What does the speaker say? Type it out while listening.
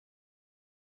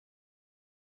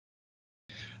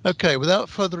Okay, without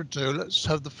further ado, let's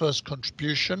have the first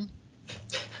contribution.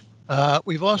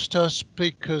 We've asked our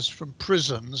speakers from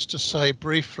prisons to say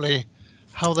briefly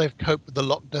how they've coped with the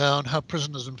lockdown, how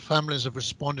prisoners and families have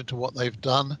responded to what they've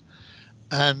done,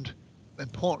 and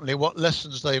importantly, what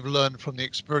lessons they've learned from the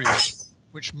experience,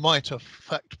 which might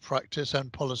affect practice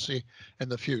and policy in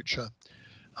the future,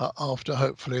 after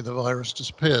hopefully the virus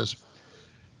disappears.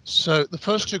 So the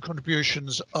first two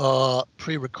contributions are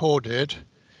pre-recorded,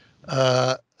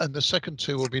 and the second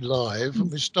two will be live.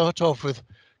 And we start off with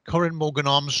Corin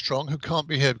Morgan-Armstrong, who can't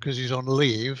be here because he's on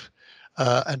leave,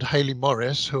 and Hayley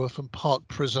Morris, who are from Parc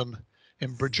Prison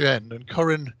in Bridgend. And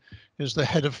Corin is the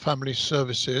head of family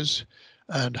services,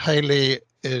 and Hayley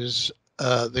is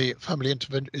a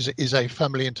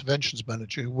family interventions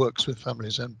manager who works with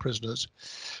families and prisoners.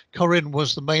 Corin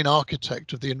was the main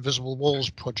architect of the Invisible Walls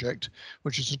project,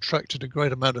 which has attracted a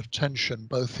great amount of attention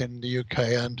both in the UK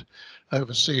and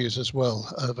overseas as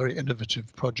well. A very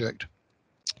innovative project.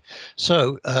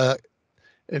 So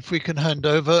if we can hand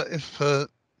over, if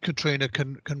Katrina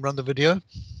can run the video,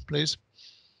 please.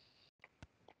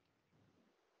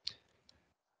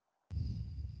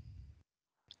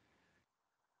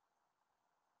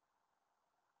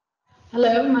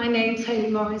 Hello, my name's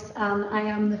Hayley Morris and I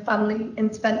am the Family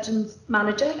Interventions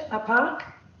Manager at Parc.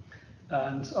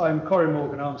 And I'm Corin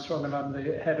Morgan-Armstrong and I'm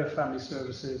the Head of Family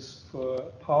Services for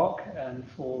Parc and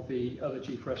for the other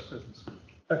G4S prisons.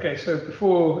 Okay, so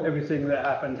before everything that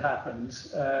happened,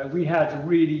 we had a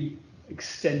really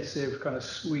extensive kind of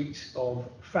suite of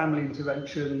family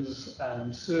interventions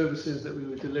and services that we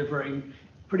were delivering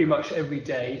pretty much every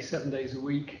day, 7 days a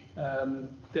week. That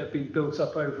have been built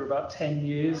up over about 10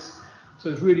 years. So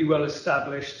it's really well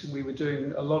established. We were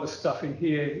doing a lot of stuff in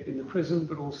here in the prison,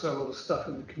 but also a lot of stuff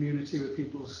in the community with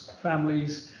people's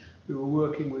families. We were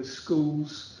working with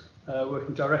schools,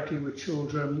 working directly with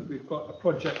children. We've got a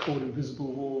project called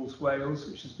Invisible Walls Wales,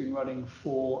 which has been running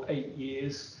for 8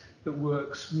 years, that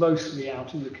works mostly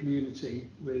out in the community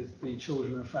with the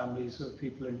children and families of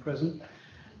people in prison.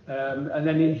 And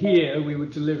then in here, we were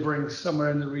delivering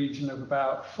somewhere in the region of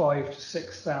about 5,000 to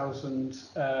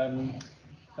 6,000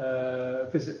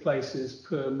 visit places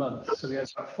per month. So we had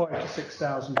about 5,000 to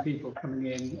 6,000 people coming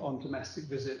in on domestic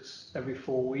visits every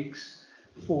 4 weeks,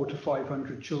 400 to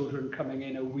 500 children coming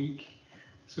in a week.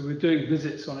 So we're doing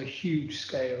visits on a huge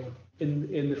scale.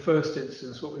 In the first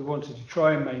instance, what we wanted to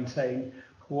try and maintain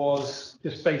was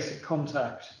just basic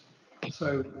contact.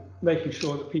 So making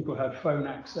sure that people had phone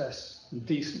access, and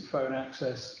decent phone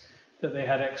access, that they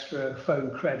had extra phone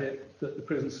credit, that the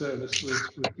prison service was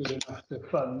good enough to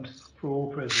fund for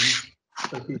all prisons,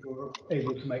 so people were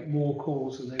able to make more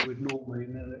calls than they would normally,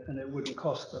 and it wouldn't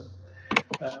cost them.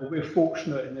 We're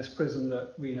fortunate in this prison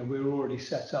that we're already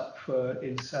set up for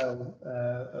in-cell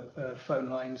phone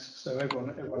lines, so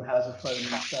everyone has a phone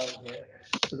in cell here.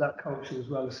 So that culture is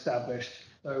well established.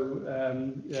 So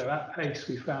at pace,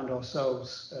 we found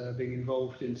ourselves being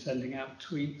involved in sending out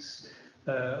tweets,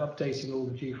 updating all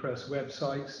the G4S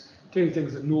websites, doing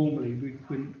things that normally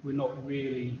we're not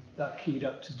really that keyed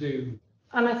up to do.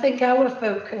 And I think our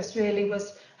focus really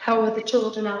was, how are the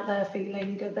children out there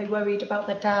feeling? Are they worried about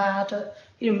their dad, or,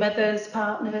 mothers,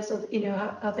 partners, or,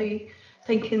 are they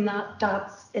thinking that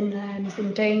dad's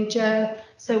in danger?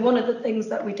 So one of the things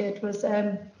that we did was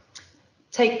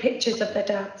take pictures of their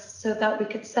dads so that we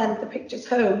could send the pictures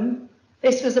home.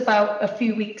 This was about a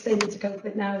few weeks into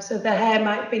COVID now, so their hair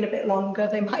might have been a bit longer,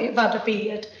 they might have had a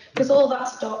beard, because all that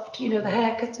stopped, the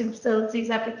haircutting facilities,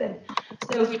 everything.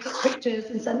 So we took pictures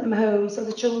and sent them home so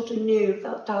the children knew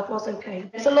that dad was okay.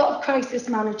 There's a lot of crisis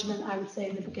management, I would say,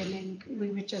 in the beginning. We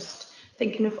were just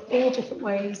thinking of all different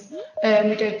ways.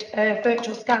 We did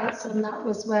virtual scouts, and that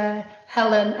was where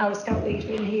Helen, our scout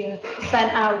leader in here,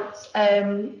 sent out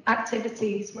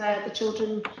activities where the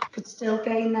children could still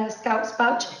gain their scouts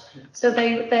badge. So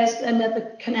there's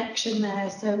another connection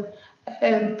there. So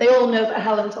they all know that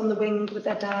Helen's on the wing with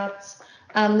their dads,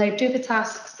 and they do the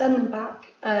tasks, send them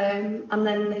back, and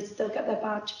then they still get their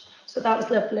badge. So that was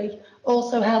lovely.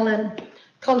 Also, Helen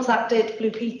contacted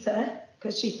Blue Peter,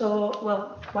 because she thought,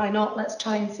 well, why not? Let's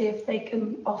try and see if they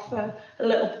can offer a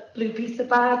little Blue Peter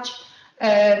badge.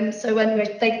 So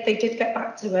anyway, they did get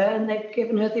back to her, and they've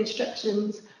given her the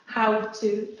instructions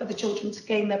for the children to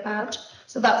gain their badge.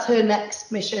 So that's her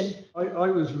next mission.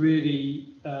 I was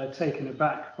really taken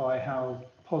aback by how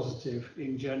positive,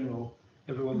 in general,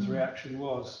 everyone's reaction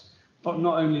was.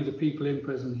 Not only the people in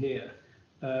prison here,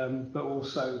 but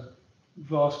also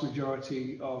vast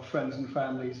majority of friends and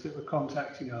families that were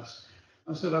contacting us.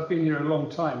 I said, I've been here a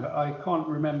long time, but I can't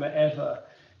remember ever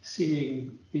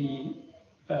seeing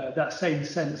that same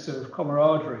sense of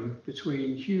camaraderie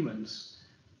between humans.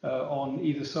 on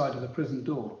either side of the prison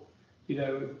door. You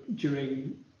know,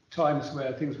 during times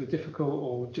where things were difficult,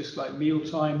 or just like meal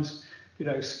times, you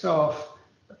know, staff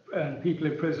and people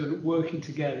in prison working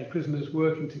together, prisoners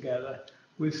working together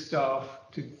with staff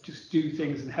to just do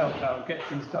things and help out, get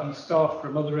things done. Staff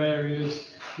from other areas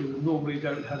who normally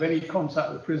don't have any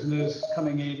contact with prisoners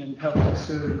coming in and helping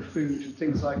serve food and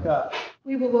things like that.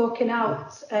 We were walking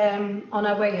out on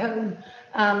our way home,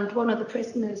 and one of the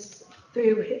prisoners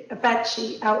threw a bed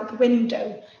sheet out the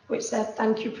window which said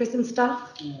 "Thank you, prison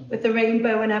staff," with the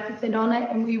rainbow and everything on it,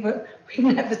 and we've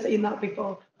never seen that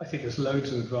before. I think there's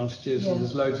loads of advantages, and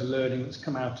there's loads of learning that's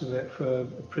come out of it for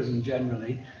prison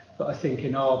generally. But I think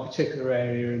in our particular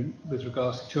area, and with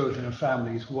regards to children and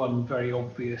families, one very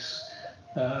obvious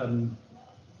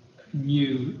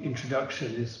new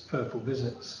introduction is purple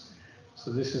visits.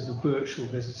 So this is the virtual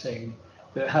visiting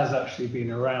that has actually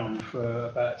been around for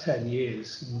about 10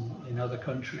 years in other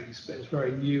countries, but it's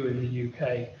very new in the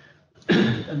UK.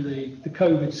 And the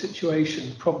COVID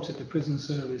situation prompted the prison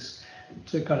service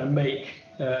to kind of make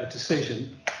a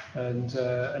decision, and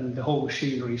the whole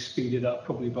machinery speeded up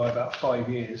probably by about 5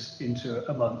 years into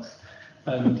a month.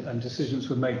 And decisions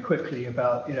were made quickly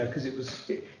about, you know, because it was,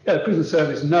 the prison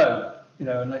service know, you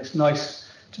know, and it's nice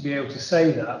to be able to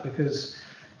say that, because,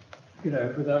 you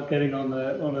know, without getting on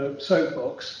a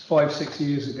soapbox, 5-6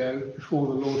 years ago, before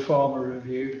the Lord Farmer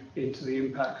review into the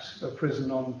impact of prison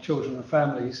on children and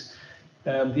families,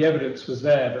 the evidence was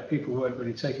there, but people weren't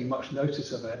really taking much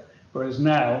notice of it. Whereas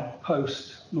now,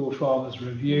 post Lord Farmer's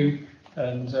review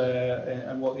and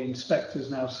what the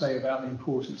inspectors now say about the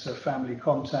importance of family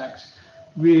contact,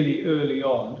 really early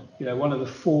on, you know, one of the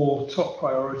 4 top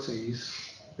priorities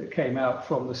that came out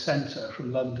from the centre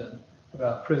from London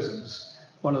about prisons,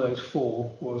 one of those 4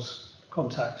 was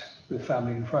contact with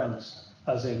family and friends,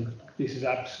 as in, this is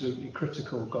absolutely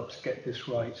critical, got to get this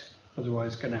right,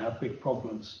 otherwise going to have big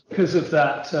problems. Because of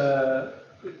that,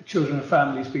 children and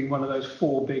families being one of those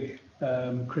 4 big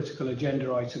critical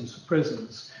agenda items for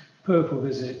prisons, purple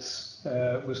visits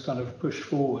was kind of pushed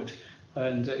forward,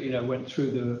 and you know, went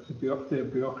through the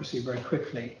bureaucracy very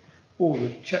quickly. All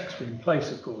the checks were in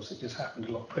place, of course, it just happened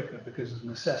a lot quicker because of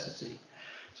necessity.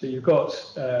 So you've got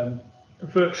a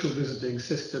virtual visiting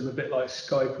system, a bit like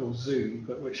Skype or Zoom,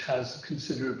 but which has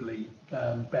considerably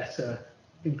better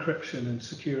encryption and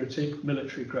security,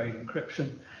 military grade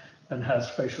encryption, and has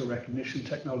facial recognition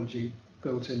technology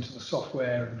built into the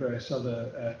software and various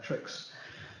other tricks.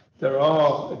 There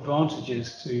are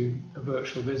advantages to a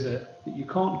virtual visit that you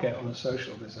can't get on a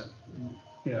social visit.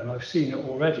 You know, and I've seen it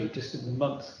already just in the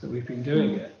month that we've been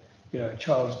doing it. You know, a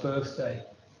child's birthday,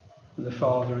 and the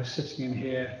father is sitting in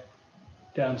here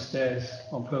downstairs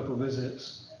on purple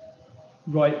visits,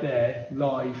 right there,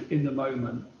 live in the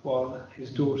moment, while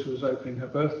his daughter was opening her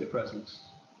birthday presents.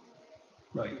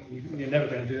 Right, you're never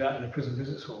going to do that in a prison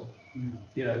visits hall.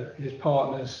 You know, his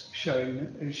partner's showing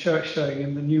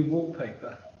him the new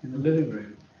wallpaper in the living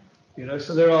room. You know,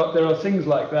 so there are things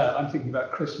like that. I'm thinking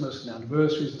about Christmas and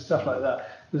anniversaries and stuff like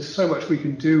that. There's so much we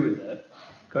can do with it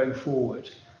going forward.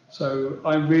 So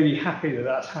I'm really happy that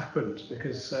that's happened,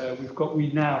 because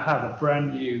we now have a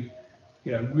brand new,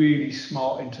 you know, really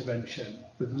smart intervention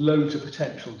with loads of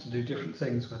potential to do different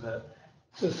things with it.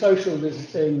 So social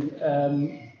visiting,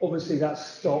 obviously that's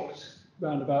stopped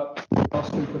around about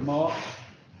last week of March.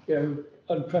 You know,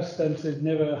 unprecedented,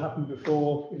 never happened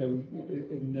before. You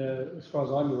know, as far as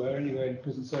I'm aware, anyway, in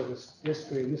prison service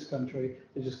history in this country,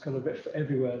 they just kind of bit for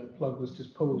everywhere. The plug was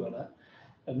just pulled on it,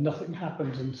 and nothing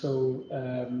happened until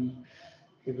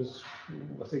it was,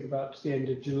 I think, about the end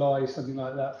of July, something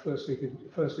like that. First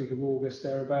week of August,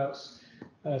 thereabouts.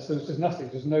 So there's just nothing.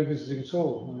 There's no visiting at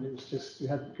all. I mean, it was just, we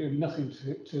had nothing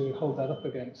to hold that up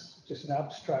against. Just an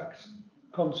abstract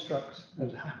construct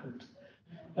had happened.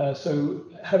 So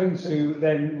having to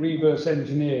then reverse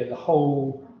engineer the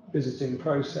whole visiting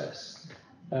process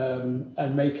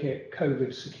and make it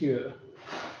COVID secure,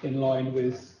 in line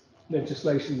with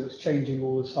legislation that's changing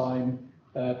all the time,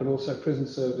 but also prison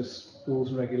service rules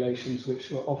and regulations, which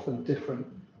were often different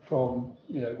from,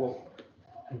 you know, what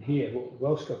the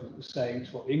Welsh government was saying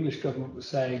to what the English government was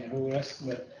saying, and all the rest of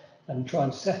it, and try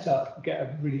and get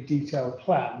a really detailed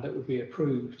plan that would be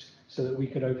approved so that we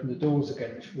could open the doors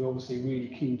again, which we're obviously really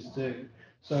keen to do.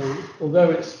 So although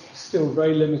it's still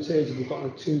very limited, we've got the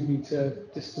 2-metre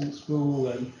distance rule,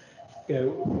 and you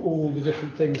know, all the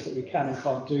different things that we can and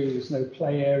can't do. There's no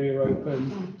play area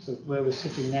open, so where we're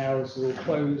sitting now is all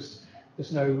closed.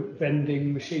 There's no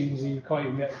vending machines. You can't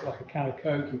even get like a can of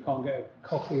Coke. You can't get a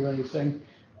coffee or anything.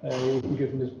 All you can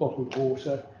give them is bottled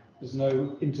water. There's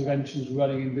no interventions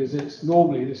running in visits.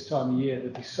 Normally this time of year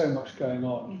there'd be so much going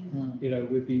on. You know,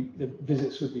 the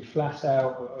visits would be flat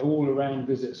out, all around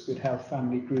visits. We'd have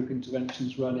family group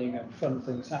interventions running and fun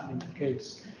things happening for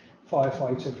kids,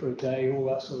 firefighter for a day, all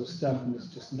that sort of stuff. And there's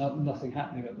just nothing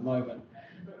happening at the moment.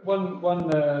 One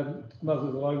mother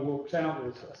that I walked out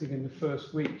with, I think in the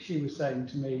first week, she was saying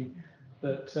to me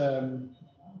that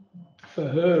for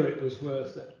her it was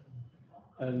worth it.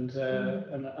 And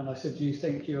I said, do you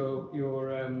think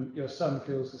your son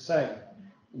feels the same?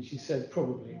 And she said,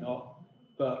 probably not.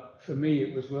 But for me,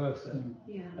 it was worth it.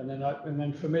 Yeah. And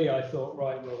then for me, I thought,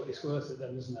 right, well, it's worth it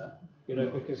then, isn't it? You know,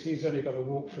 because he's only got to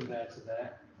walk from there to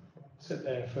there, sit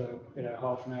there for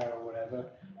half an hour or whatever.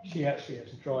 She actually had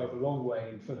to drive a long way,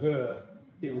 and for her,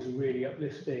 it was really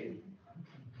uplifting.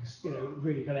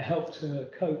 Really kind of helped her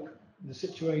cope in the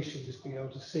situation, just being able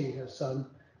to see her son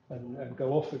and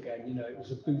go off again. It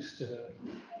was a boost to her.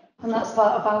 And that's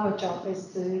part of our job, is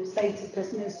to say to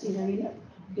prisoners,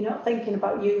 you're not thinking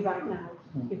about you right now.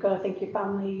 You've got to think your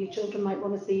family, your children might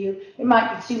want to see you. It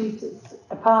might be 2 meters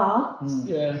apart,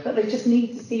 but they just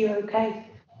need to see you okay.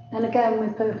 And again,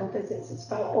 with purple visits, it's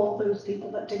about all those people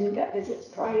that didn't get visits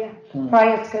prior to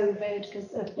COVID,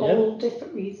 because of all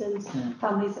different reasons.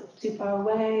 Families are too far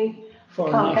away.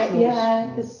 Foreign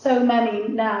nationals. There's so many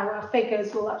now. Our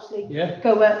figures will actually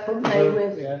go up, won't they,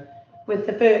 with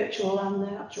the virtual and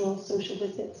the actual social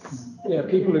visits. Yeah,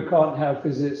 people who can't have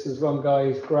visits. There's one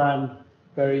guy's gran,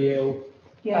 very ill,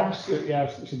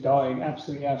 absolutely dying,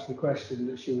 absolutely out of the question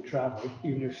that she would travel,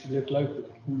 even if she lived locally.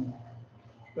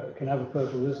 But can have a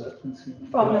purple visit.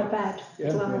 From her bed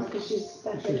as well, because she's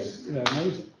bedridden. Which is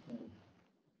amazing.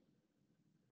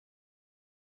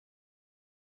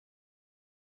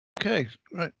 Okay,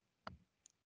 right.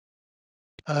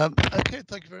 Okay,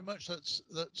 thank you very much.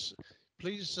 That's.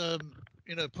 Please,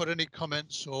 put any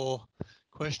comments or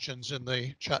questions in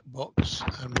the chat box,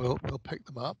 and we'll pick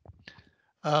them up.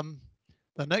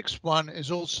 The next one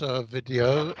is also a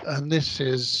video, and this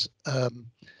is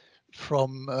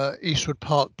from Eastwood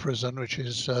Park Prison, which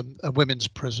is a women's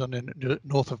prison in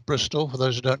north of Bristol, for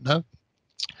those who don't know.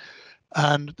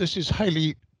 And this is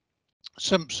Hayley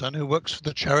Simpson, who works for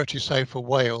the charity Safer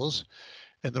Wales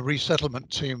in the resettlement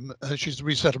team. She's the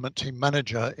resettlement team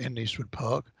manager in Eastwood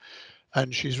Park,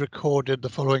 and she's recorded the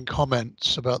following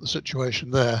comments about the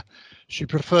situation there. She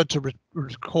preferred to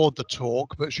record the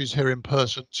talk, but she's here in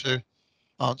person to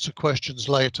answer questions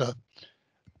later,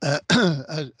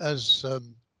 as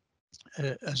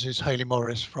is Hayley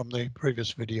Morris from the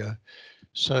previous video.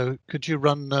 So could you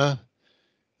run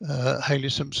Hayley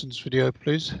Simpson's video,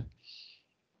 please?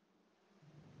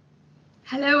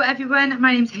 Hello everyone,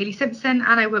 my name is Hayley Simpson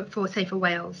and I work for Safer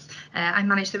Wales. I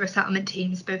manage the resettlement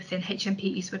teams both in HMP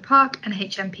Eastwood Park and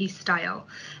HMP Style.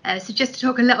 So just to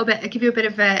talk a little bit, I'll give you a bit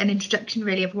of an introduction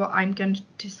really of what I'm going to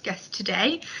discuss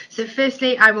today. So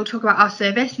firstly, I will talk about our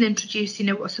service and introduce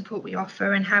what support we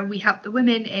offer and how we help the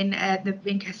women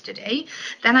in custody.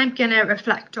 Then I'm going to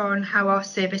reflect on how our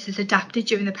service has adapted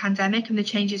during the pandemic and the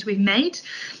changes we've made.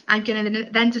 I'm going to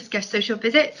then discuss social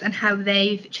visits and how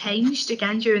they've changed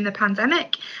again during the pandemic,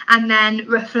 and then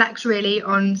reflect really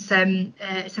on some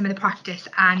of the practice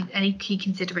and any key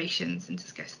considerations and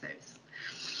discuss those.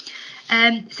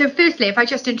 So firstly, if I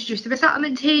just introduce the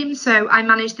resettlement team, so I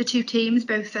manage the two teams,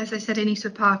 both, as I said, in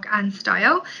Eastwood Park and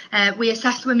Style. We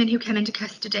assess women who come into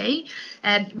custody.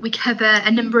 We cover a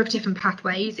number of different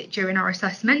pathways during our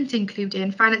assessment,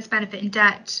 including finance, benefit and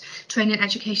debt, training,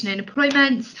 education and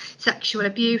employment, sexual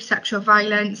abuse, sexual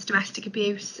violence, domestic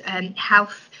abuse,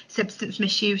 health, substance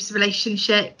misuse,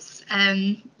 relationships,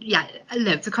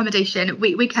 loads, accommodation.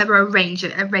 We cover a range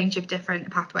of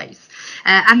different pathways,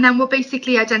 and then we'll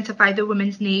basically identify the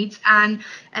women's needs and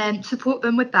support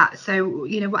them with that. So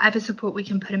whatever support we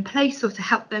can put in place or to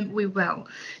help them, we will.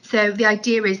 So the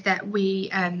idea is that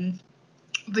we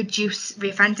reduce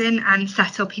reoffending and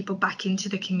settle people back into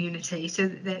the community so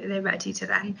that they're ready to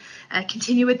then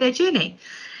continue with their journey.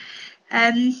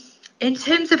 In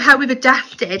terms of how we've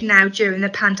adapted now during the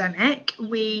pandemic,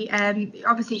 we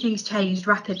obviously things changed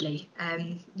rapidly.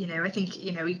 I think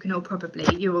you can all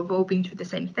you've all been through the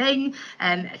same thing.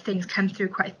 Things come through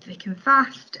quite thick and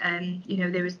fast, and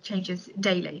there was changes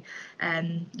daily.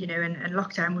 And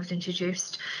lockdown was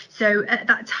introduced. So at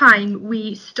that time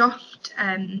we stopped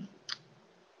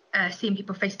seeing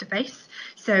people face to face.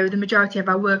 So the majority of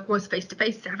our work was face to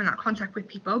face, having that contact with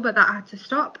people, but that had to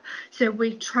stop. So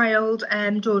we trialled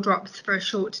door drops for a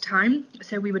short time.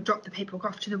 So we would drop the paperwork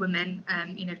off to the women,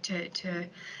 to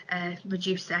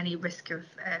reduce any risk of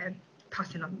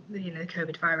passing on the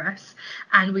COVID virus,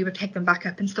 and we would pick them back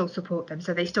up and still support them,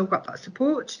 so they still got that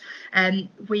support.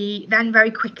 We then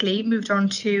very quickly moved on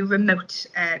to remote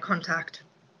contact.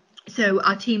 So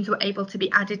our teams were able to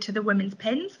be added to the women's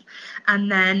pins,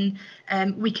 and then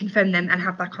we confirm them and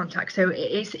have that contact. So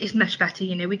it's much better,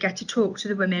 we get to talk to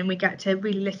the women, we get to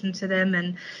really listen to them,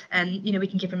 and we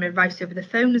can give them advice over the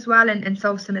phone as well, and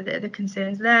solve some of the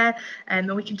concerns there,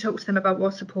 and we can talk to them about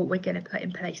what support we're going to put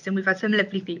in place. And we've had some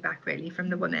lovely feedback really from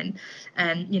the women,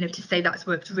 to say that's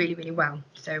worked really, really well.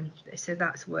 So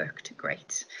that's worked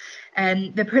great.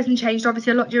 The prison changed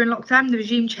obviously a lot during lockdown. The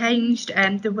regime changed,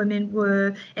 and the women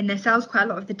were in their cells quite a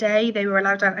lot of the day. They were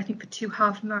allowed out, I think, for 2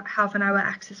 half an hour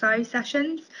exercise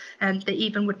sessions, and they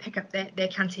even would pick up their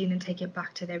canteen and take it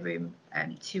back to their room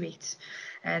to eat.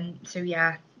 So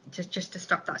yeah, just to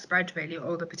stop that spread really,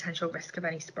 or the potential risk of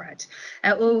any spread.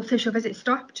 All social visits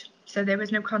stopped, so there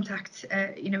was no contact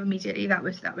immediately. That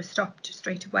was stopped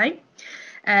straight away.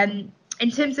 In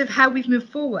terms of how we've moved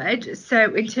forward, so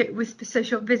with the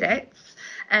social visits,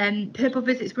 purple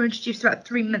visits were introduced about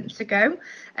 3 months ago.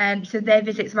 So their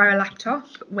visits via laptop,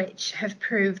 which have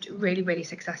proved really, really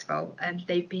successful.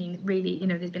 They've been really,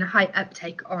 there's been a high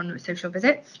uptake on social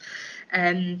visits.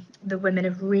 The women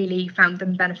have really found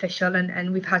them beneficial,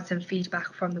 and we've had some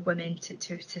feedback from the women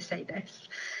to say this.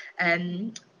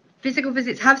 Physical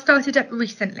visits have started up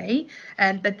recently,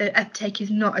 but the uptake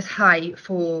is not as high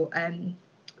for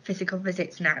physical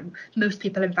visits now. Most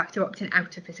people, in fact, are opting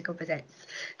out of physical visits.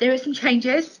 There are some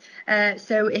changes.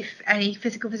 So if any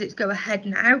physical visits go ahead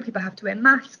now, people have to wear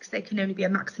masks. There can only be a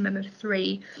maximum of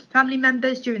 3 family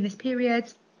members during this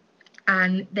period.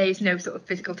 And there's no sort of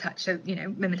physical touch. So,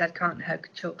 mum and dad can't hug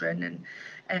children,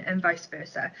 and vice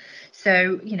versa.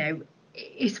 So,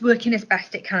 it's working as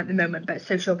best it can at the moment, but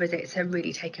social visits have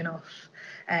really taken off.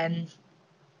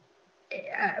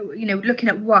 Looking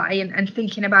at why and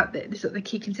thinking about the sort of the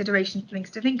key considerations and things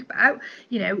to think about,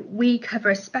 we cover,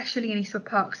 especially in Eastwood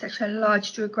Park, such a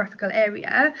large geographical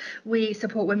area. We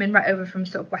support women right over from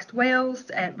sort of West Wales,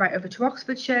 right over to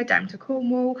Oxfordshire, down to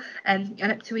Cornwall, and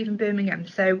up to even Birmingham.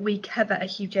 So we cover a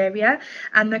huge area,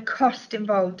 and the cost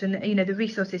involved and the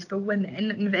resources for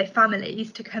women and their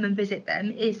families to come and visit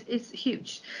them is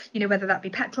huge. Whether that be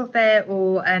petrol fare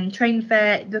or train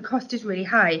fare, the cost is really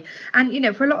high.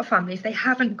 And for a lot of families, they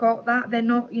haven't got that. They're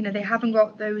not, they haven't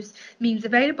got those means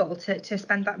available to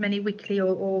spend that many weekly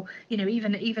or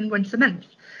even once a month.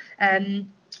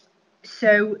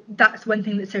 So that's one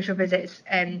thing that social visits,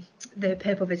 the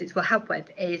purple visits, will help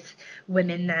with, is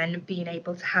women then being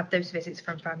able to have those visits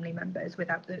from family members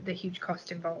without the huge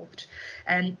cost involved.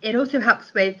 It also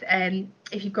helps with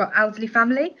if you've got elderly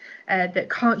family that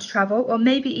can't travel, or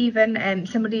maybe even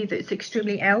somebody that's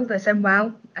extremely ill, that's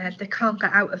unwell, that can't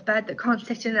get out of bed, that can't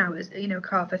sit in a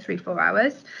car for 3-4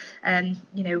 hours.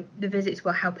 The visits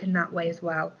will help in that way as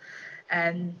well.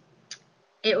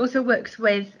 It also works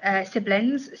with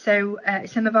siblings. So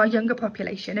some of our younger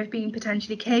population have been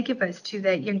potentially caregivers to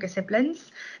their younger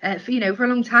siblings for a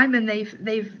long time, and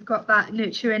they've got that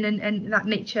nurturing and that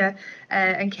nature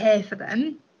and care for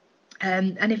them.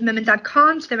 And if mum and dad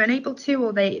can't, they're unable to,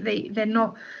 or they're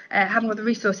not haven't got the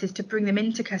resources to bring them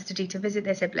into custody to visit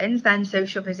their siblings, then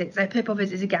social visits, purple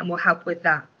visits again, will help with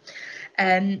that.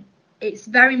 It's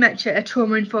very much a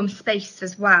trauma-informed space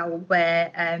as well,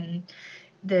 where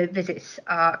the visits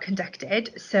are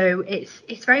conducted. So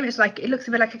it's very much like, it looks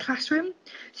a bit like a classroom.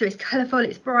 So it's colourful,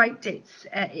 it's bright,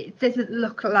 it doesn't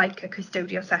look like a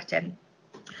custodial setting.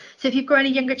 So if you've got any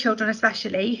younger children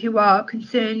especially who are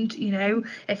concerned,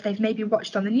 if they've maybe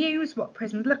watched on the news what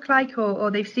prisons look like, or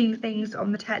they've seen things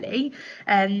on the telly,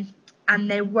 and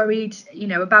they're worried,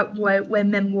 about where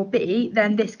mum will be,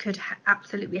 then this could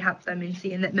absolutely help them in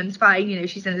seeing that mum's fine.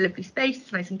 She's in a lovely space,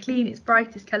 it's nice and clean, it's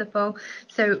bright, it's colourful.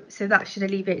 So that should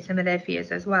alleviate some of their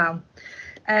fears as well.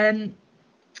 In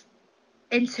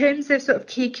terms of sort of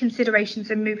key considerations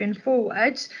and moving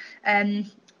forward,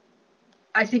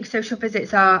 I think social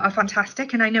visits are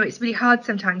fantastic, and I know it's really hard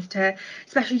sometimes to,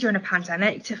 especially during a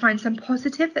pandemic, to find some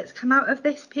positive that's come out of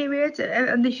this period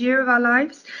and this year of our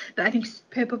lives. But I think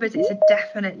purple visits are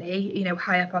definitely,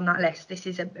 high up on that list. This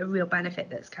is a real benefit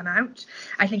that's come out.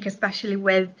 I think especially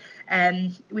with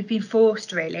we've been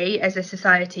forced really as a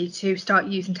society to start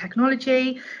using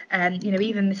technology.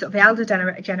 Even the sort of the elder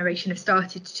generation have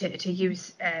started to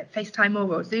use FaceTime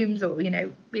or Zooms, or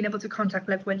being able to contact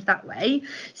loved ones that way.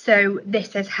 So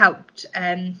this has helped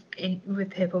with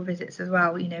purple visits as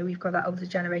well. We've got that older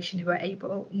generation who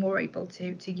are more able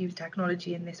to use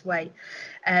technology in this way.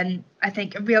 I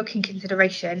think a real key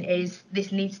consideration is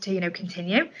this needs to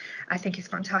continue. I think it's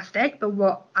fantastic, but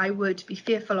what I would be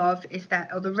fearful of is that,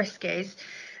 or the risk is,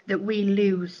 that we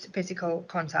lose physical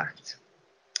contact.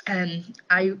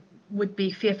 I would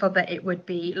be fearful that it would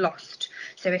be lost.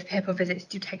 So if purple visits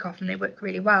do take off and they work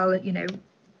really well, you know,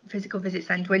 physical visits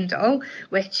then dwindle,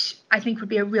 which I think would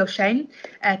be a real shame.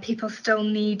 People still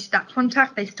need that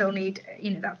contact. They still need,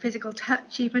 you know, that physical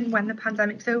touch even when the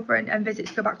pandemic's over and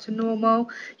visits go back to normal.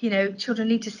 You know, children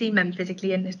need to see mum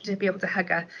physically and to be able to hug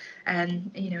her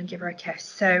and, you know, and give her a kiss.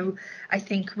 So I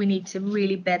think we need to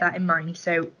really bear that in mind.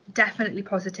 So definitely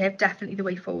positive, definitely the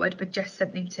way forward, but just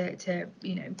something to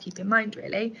you know, keep in mind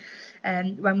really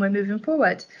when we're moving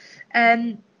forward.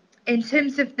 In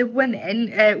terms of the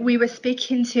women, we were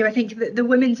speaking to, I think the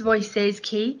women's voice is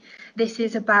key. This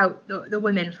is about the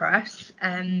women for us,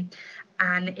 and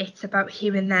it's about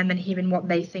hearing them and hearing what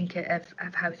they think of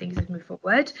how things have moved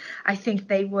forward. I think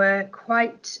they were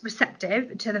quite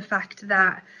receptive to the fact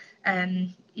that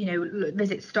you know,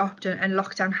 visits stopped and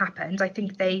lockdown happened. I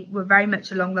think they were very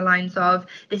much along the lines of,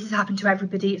 this has happened to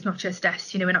everybody, it's not just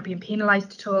us, you know, we're not being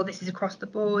penalised at all, this is across the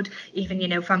board, even, you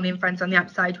know, family and friends on the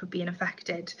outside were being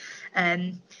affected.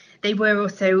 They were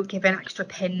also given extra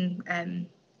PIN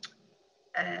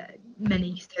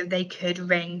money, so they could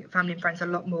ring family and friends a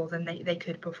lot more than they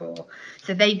could before.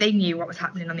 So they knew what was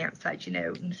happening on the outside, you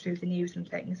know, through the news and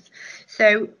things.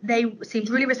 So they seemed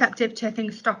really receptive to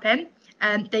things stopping.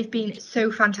 They've been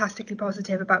so fantastically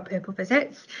positive about purple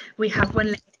visits. We have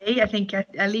one lady, I think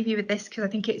I'll leave you with this because I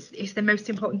think it's the most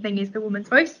important thing is the woman's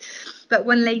voice. But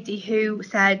one lady who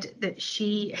said that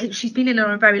she's been in on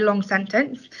a very long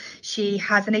sentence. She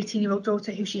has an 18-year-old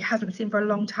daughter who she hasn't seen for a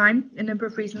long time, a number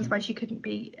of reasons why she couldn't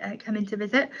be come in to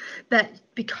visit. But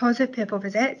because of purple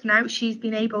visits, now she's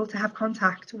been able to have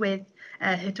contact with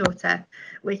her daughter,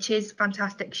 which is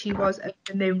fantastic. She was over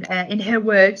the moon. In her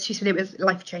words, she said it was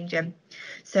life-changing.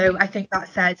 So I think that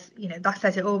says, you know, that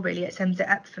says it all really. It sums it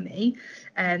up for me.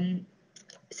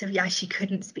 So yeah, she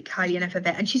couldn't speak highly enough of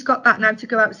it, and she's got that now to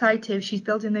go outside to. She's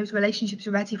building those relationships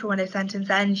ready for when her sentence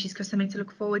ends. She's got something to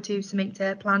look forward to, something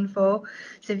to plan for.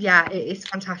 So yeah, it is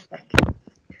fantastic.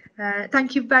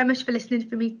 Thank you very much for listening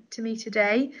to me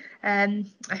today.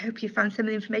 I hope you found some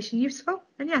of the information useful,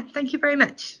 and yeah, thank you very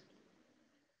much.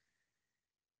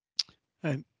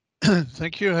 And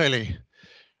thank you, Hayley.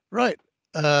 Right,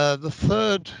 the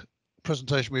third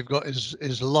presentation we've got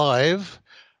is live,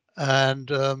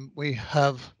 and we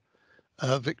have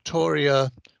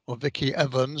Victoria or Vicky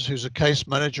Evans, who's a case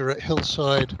manager at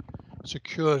Hillside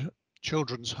Secure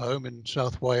Children's Home in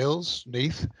South Wales,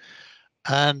 Neath.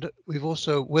 And we've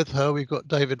also with her, we've got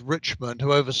David Richmond,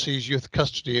 who oversees youth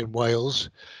custody in Wales.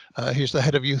 He's the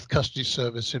head of youth custody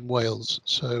service in Wales.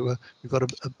 So we've got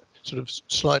a sort of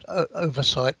slight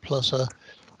oversight plus a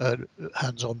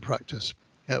hands-on practice.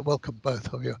 Welcome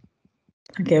both of you.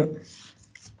 Thank you.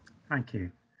 Thank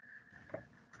you.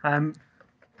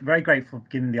 Very grateful for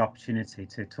giving the opportunity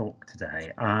to talk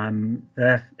today. In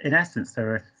essence,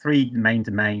 there are three main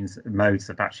modes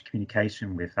of actually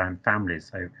communication with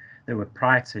families. So there were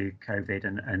prior to COVID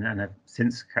and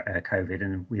since COVID,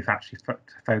 and we've actually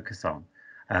focused on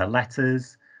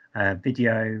letters,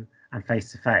 video, and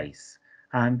face-to-face.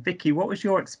 Vicky, what was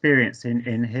your experience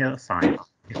in Hillside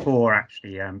before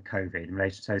actually COVID in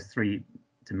relation to those three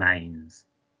domains?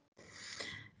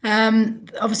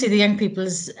 Obviously the young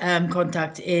people's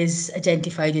contact is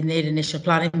identified in their initial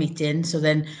planning meeting, so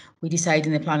then we decide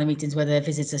in the planning meetings whether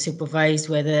visits are supervised,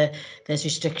 whether there's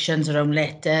restrictions around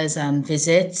letters and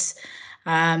visits.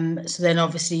 So then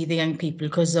obviously the young people,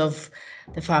 because of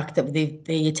the fact that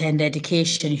they attend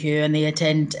education here and they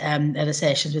attend other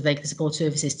sessions with like the support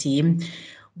services team,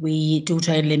 we do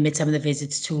try and limit some of the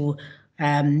visits to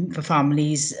for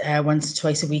families once or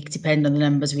twice a week, depending on the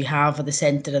numbers we have at the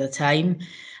centre at the time.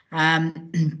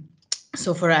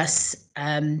 So for us,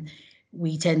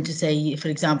 we tend to say, for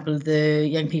example, the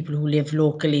young people who live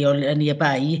locally or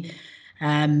nearby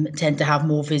tend to have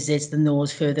more visits than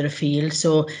those further afield.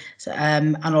 So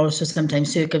and also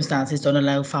sometimes circumstances don't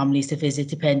allow families to visit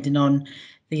depending on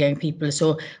the young people.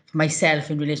 So for myself,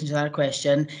 in relation to that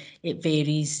question, it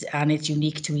varies and it's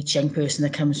unique to each young person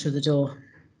that comes through the door.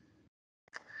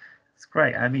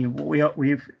 Great. I mean,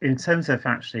 we've in terms of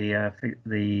actually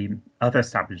the other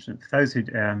establishments, for those who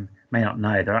may not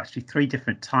know, there are actually three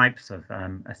different types of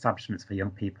establishments for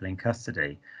young people in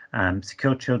custody.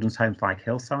 Secure children's homes like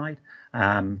Hillside.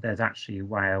 There's actually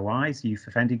YOIs, youth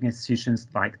offending institutions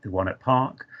like the one at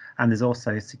Parc, and there's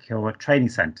also secure training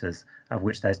centres, of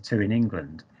which there's 2 in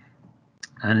England.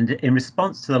 And in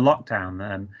response to the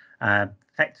lockdown,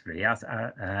 effectively, as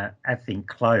everything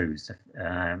closed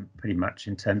pretty much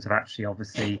in terms of actually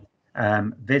obviously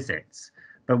visits.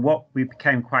 But what we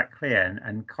became quite clear,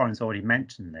 and Corin's already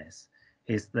mentioned this,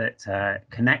 is that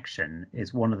connection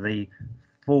is one of the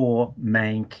 4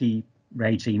 main key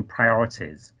regime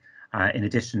priorities, in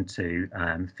addition to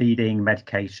feeding,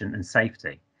 medication and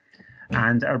safety.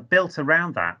 And are built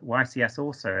around that, YCS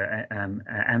also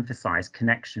emphasised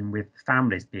connection with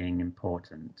families being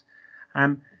important.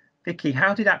 Vicky,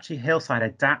 how did actually Hillside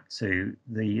adapt to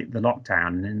the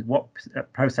lockdown, and what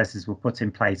processes were put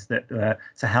in place that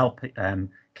to help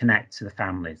connect to the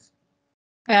families?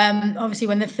 Obviously,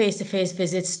 when the face-to-face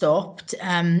visits stopped,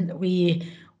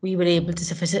 we were able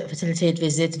to facilitate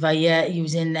visits via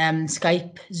using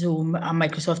Skype, Zoom and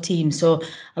Microsoft Teams. So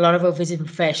a lot of our visit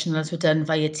professionals were done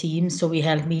via Teams. So we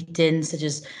held meetings such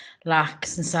as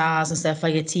LACs and SARS and stuff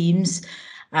via Teams.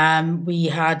 We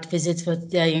had visits for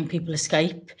young people of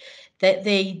Skype.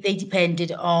 They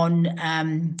depended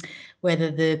on whether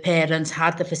the parents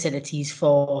had the facilities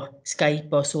for Skype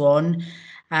or so on.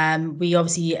 We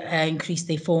obviously increased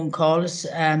the phone calls,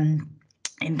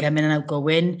 incoming and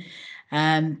outgoing.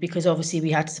 Because obviously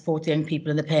we had to support the young people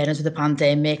and the parents with the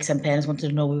pandemic. Some parents wanted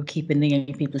to know we were keeping the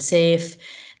young people safe.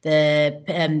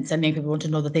 Some young people wanted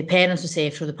to know that their parents were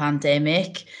safe through the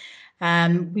pandemic.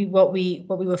 What we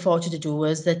were fortunate to do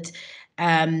was that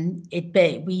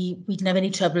we didn't have any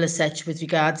trouble as such with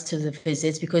regards to the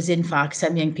visits, because in fact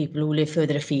some young people who live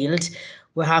further afield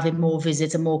were having more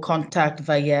visits and more contact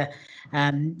via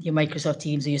your Microsoft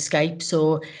Teams or your Skype.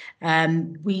 So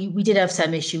we did have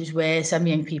some issues where some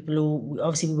young people who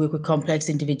obviously we work with complex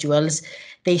individuals,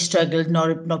 they struggled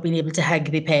not being able to hug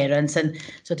their parents, and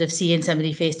sort of seeing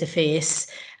somebody face to face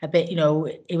a bit,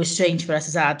 it was strange for us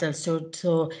as adults.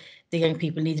 So the young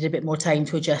people needed a bit more time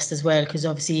to adjust as well, because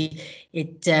obviously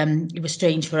it was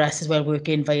strange for us as well,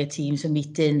 working via Teams for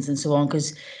meetings and so on,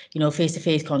 because face to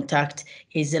face contact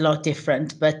is a lot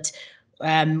different. But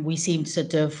we seemed to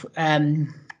sort of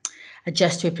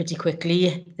adjust to it pretty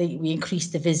quickly. We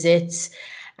increased the visits,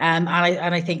 and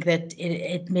I think that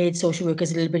it made social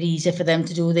workers a little bit easier for them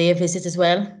to do their visits as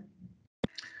well.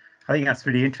 I think that's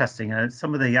really interesting.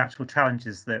 Some of the actual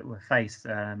challenges that were faced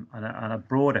on a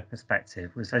broader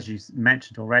perspective was, as you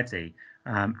mentioned already,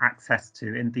 access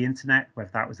to the internet,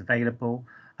 whether that was available.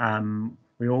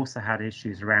 We also had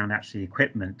issues around actually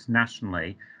equipment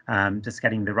nationally, just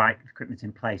getting the right equipment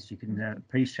in place. You can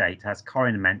appreciate, as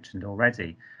Corin mentioned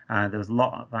already, there was a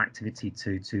lot of activity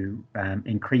to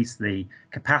increase the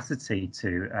capacity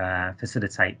to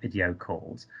facilitate video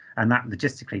calls, and that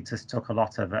logistically just took a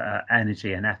lot of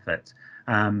energy and effort.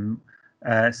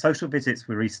 Social visits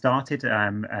were restarted.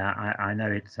 I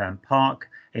know at Parc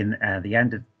in the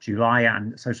end of July,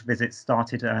 and social visits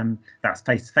started, that's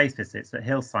face-to-face visits at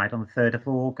Hillside on the 3rd of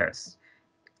August.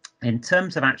 In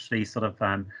terms of actually sort of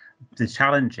the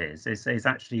challenges is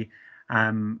actually,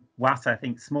 whilst I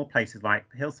think small places like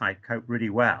Hillside cope really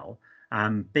well,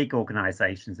 big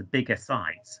organisations, the bigger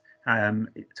sites, to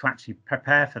actually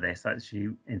prepare for this, actually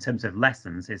in terms of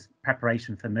lessons, is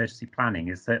preparation for emergency planning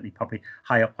is certainly probably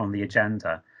high up on the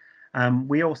agenda.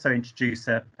 We also introduced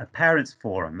a parents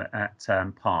forum at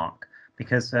Parc,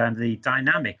 because the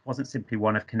dynamic wasn't simply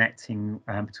one of connecting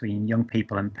between young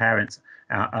people and parents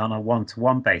on a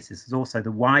one-to-one basis. There's also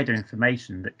the wider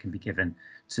information that can be given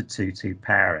to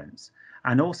parents,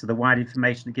 and also the wider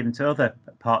information given to other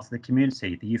parts of the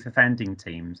community, the youth offending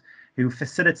teams, who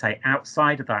facilitate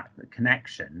outside of that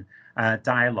connection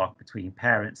dialogue between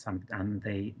parents and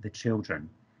the children.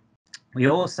 We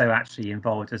also actually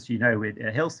involved, as you know, with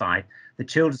Hillside, the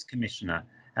Children's Commissioner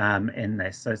in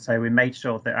this. So we made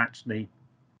sure that actually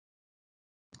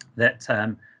that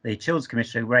the Children's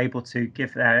Commissioner were able to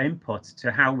give their input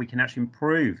to how we can actually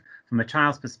improve from a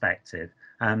child's perspective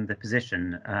the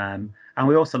position. And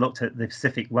we also looked at the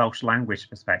specific Welsh language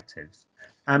perspectives.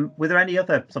 Were there any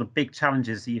other sort of big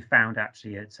challenges that you found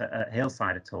actually at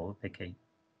Hillside at all, Vicky?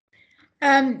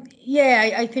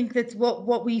 Yeah, I think that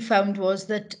what we found was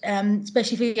that,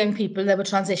 especially for young people that were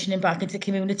transitioning back into the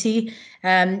community,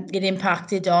 it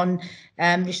impacted on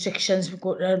restrictions such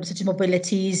as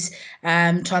mobilities,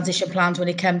 transition plans when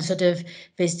it comes to sort of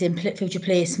visiting future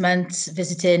placements,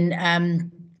 visiting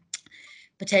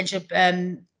potential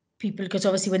people, because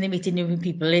obviously when they're meeting new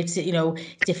people, it's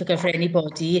difficult for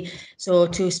anybody. So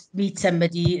to meet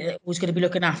somebody who's going to be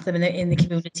looking after them in the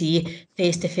community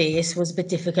face to face was a bit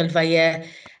difficult via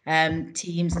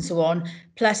Teams and so on.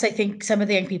 Plus, I think some of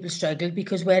the young people struggled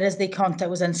because whereas their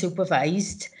contact was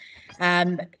unsupervised,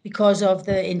 because of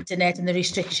the internet and the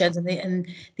restrictions and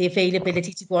the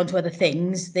availability to go on to other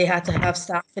things, they had to have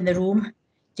staff in the room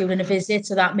during a visit,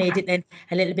 so that made it then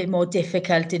a little bit more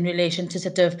difficult in relation to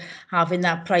sort of having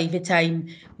that private time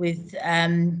with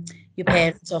your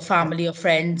parents or family or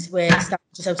friends where staff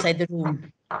just outside the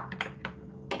room.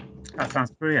 That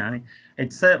sounds brilliant. I mean,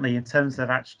 it's certainly in terms of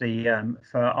actually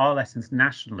for our lessons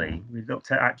nationally, we've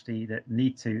looked at actually that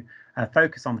need to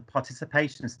focus on the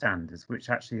participation standards which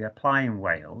actually apply in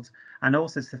Wales, and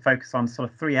also to focus on sort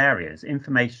of three areas: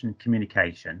 information,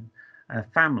 communication,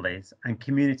 families and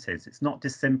communities. It's not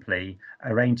just simply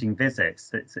arranging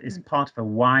visits. It's part of a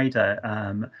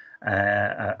wider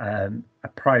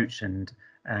approach and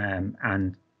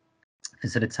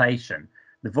facilitation.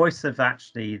 The voice of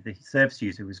actually the service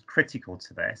user was critical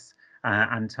to this,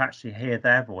 and to actually hear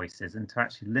their voices and to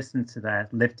actually listen to their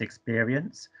lived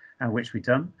experience, which we've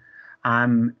done.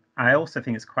 I also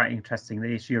think it's quite interesting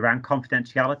the issue around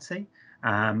confidentiality,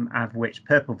 of which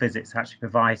Purple Visits actually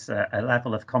provides a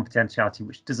level of confidentiality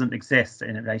which doesn't exist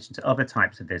in relation to other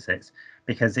types of visits,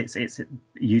 because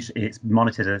it's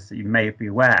monitored, as you may be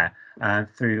aware,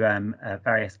 through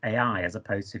various AI as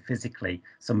opposed to physically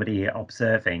somebody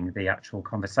observing the actual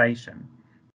conversation.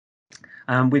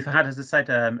 We've had, as I said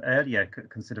earlier,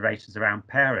 considerations around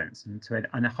parents, and to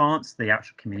enhance the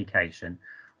actual communication.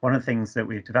 One of the things that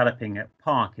we're developing at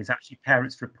Parc is actually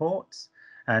parents' reports,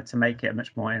 to make it a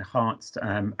much more enhanced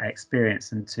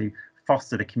experience and to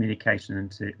foster the communication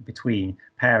between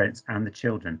parents and the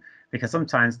children, because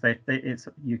sometimes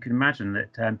you can imagine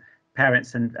that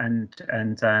parents and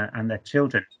their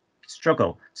children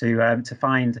struggle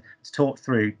to talk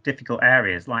through difficult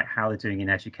areas like how they're doing in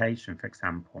education, for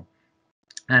example.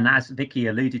 And as Vicky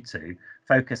alluded to,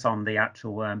 focus on the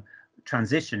actual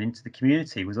transition into the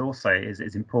community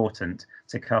is important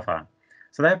to cover.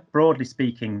 So they're, broadly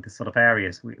speaking, the sort of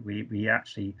areas we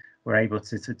actually were able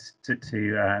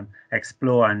to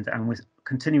explore, and we're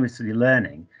continuously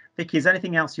learning. Vicky, is there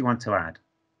anything else you want to add?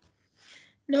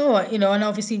 No, and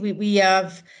obviously we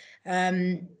have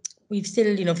we've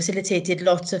still facilitated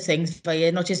lots of things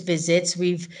via not just visits.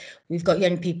 We've got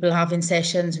young people having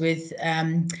sessions with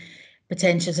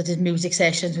potential such as music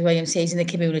sessions with YMCAs in the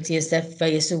community and stuff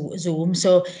via Zoom.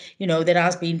 So, there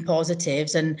has been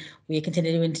positives, and we're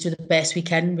continuing to do the best we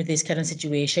can with this current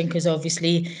situation, because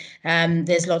obviously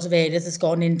there's lots of areas that's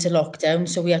gone into lockdown.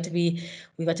 So we've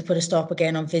had to put a stop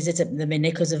again on visits at the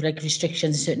minute because of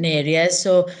restrictions in certain areas.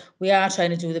 So we are trying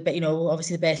to do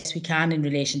obviously the best we can in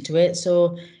relation to it.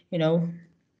 So,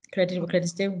 credit where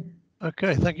credit's due.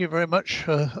 Okay, thank you very much.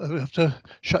 I have to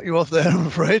shut you off there, I'm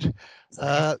afraid.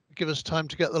 Give us time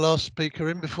to get the last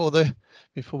speaker in before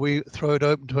we throw it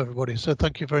open to everybody. So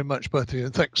thank you very much, both of you,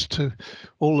 and thanks to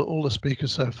all the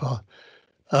speakers so far.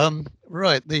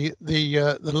 Right,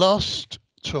 the last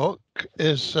talk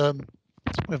is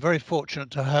we're very fortunate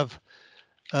to have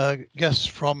guests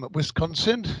from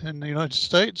Wisconsin in the United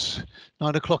States,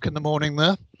 9 o'clock in the morning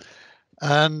there,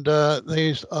 and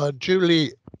these are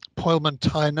Julie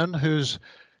Poehlmann-Tynan, who's,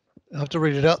 I have to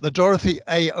read it out, the Dorothy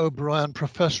A. O'Brien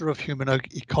Professor of Human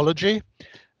Ecology,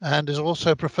 and is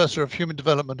also Professor of Human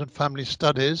Development and Family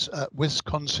Studies at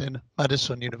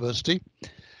Wisconsin-Madison University.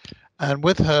 And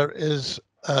with her is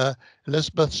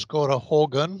Elizabeth Skora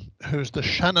Horgan, who's the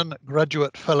Shannon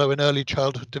Graduate Fellow in Early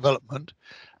Childhood Development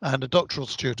and a doctoral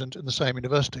student in the same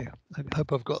university. I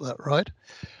hope I've got that right.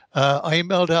 I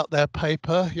emailed out their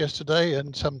paper yesterday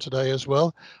and some today as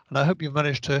well, and I hope you've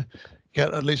managed to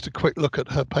get at least a quick look at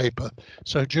her paper.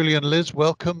 So Julie and Liz,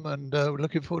 welcome, and we're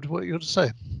looking forward to what you have to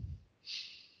say.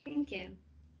 Thank you.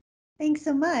 Thanks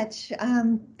so much.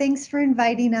 Thanks for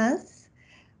inviting us.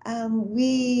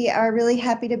 We are really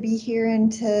happy to be here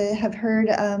and to have heard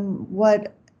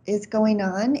what is going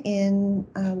on in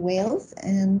Wales,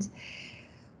 and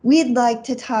we'd like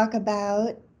to talk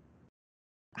about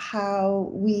how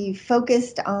we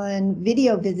focused on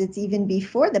video visits even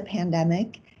before the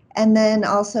pandemic, and then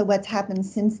also what's happened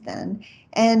since then.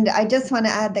 And I just want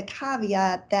to add the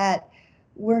caveat that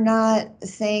we're not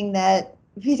saying that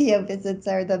video visits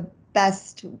are the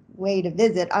best way to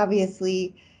visit.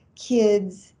 Obviously,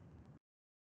 kids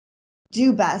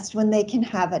do best when they can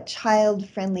have a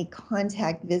child-friendly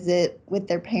contact visit with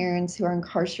their parents who are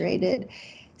incarcerated,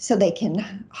 so they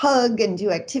can hug and do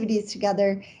activities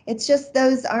together. It's just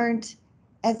those aren't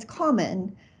as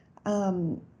common.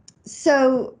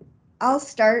 So I'll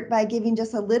start by giving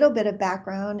just a little bit of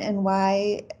background and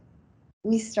why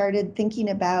we started thinking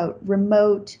about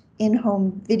remote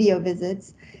in-home video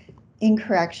visits in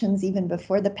corrections even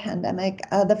before the pandemic.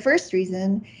 The first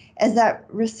reason is that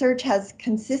research has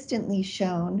consistently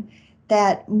shown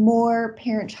that more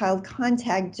parent-child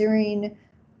contact during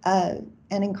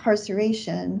an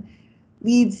incarceration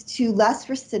leads to less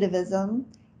recidivism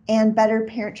and better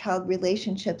parent-child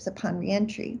relationships upon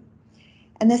reentry.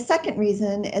 And the second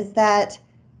reason is that,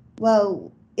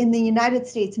 well, in the United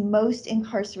States, most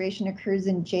incarceration occurs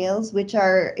in jails, which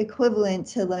are equivalent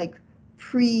to like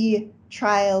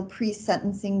trial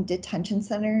pre-sentencing detention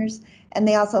centers, and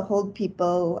they also hold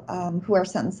people who are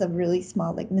sentenced of really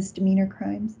small, like misdemeanor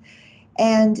crimes.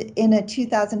 And in a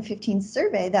 2015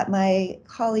 survey that my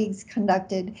colleagues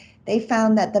conducted, they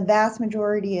found that the vast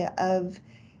majority of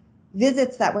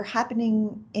visits that were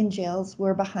happening in jails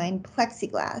were behind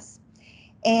plexiglass.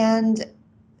 And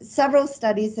several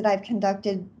studies that I've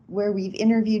conducted where we've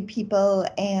interviewed people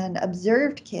and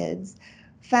observed kids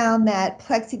found that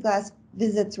plexiglass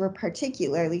visits were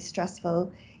particularly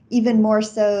stressful, even more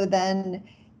so than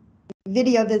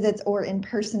video visits or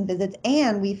in-person visits.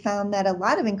 And we found that a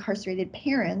lot of incarcerated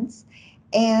parents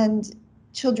and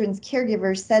children's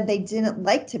caregivers said they didn't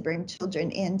like to bring children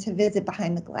in to visit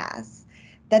behind the glass,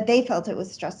 that they felt it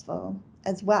was stressful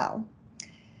as well.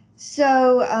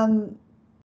 So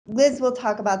Liz will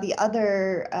talk about the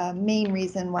other main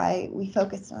reason why we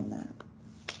focused on that.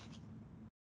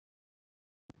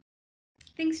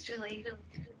 Thanks, Julie.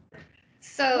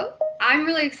 So I'm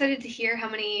really excited to hear how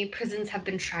many prisons have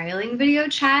been trialing video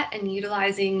chat and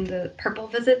utilizing the purple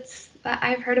visits that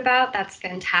I've heard about. That's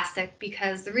fantastic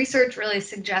because the research really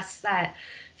suggests that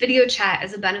video chat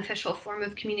is a beneficial form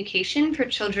of communication for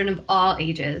children of all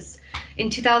ages. In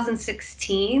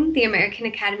 2016, the American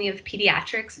Academy of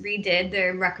Pediatrics redid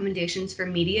their recommendations for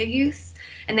media use,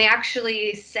 and they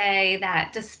actually say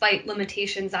that despite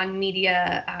limitations on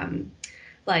media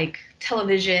like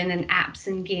television and apps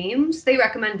and games, they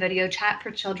recommend video chat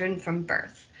for children from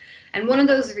birth. And one of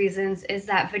those reasons is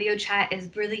that video chat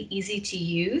is really easy to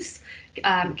use,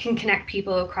 can connect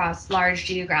people across large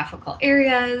geographical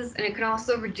areas, and it can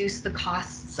also reduce the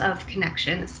costs of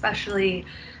connection, especially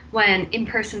when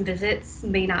in-person visits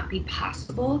may not be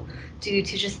possible due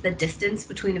to just the distance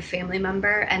between a family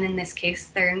member and, in this case,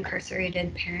 their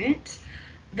incarcerated parent.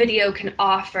 Video can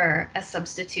offer a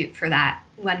substitute for that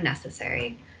when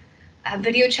necessary.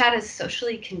 Video chat is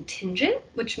socially contingent,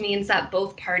 which means that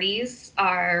both parties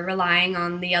are relying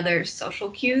on the other's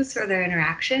social cues for their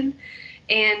interaction,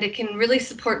 and it can really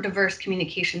support diverse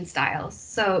communication styles.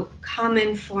 So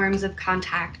common forms of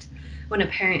contact when a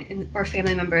parent or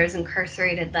family member is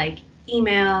incarcerated, like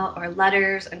email or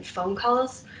letters and phone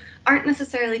calls, aren't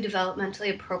necessarily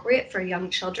developmentally appropriate for young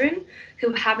children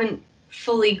who haven't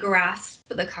fully grasped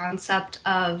the concept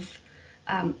of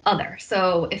other.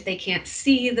 So if they can't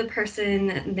see the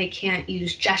person, they can't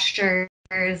use gestures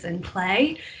and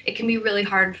play, it can be really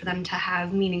hard for them to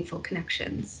have meaningful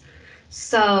connections.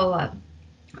 So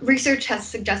research has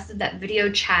suggested that video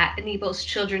chat enables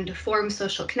children to form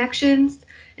social connections,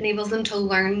 enables them to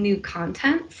learn new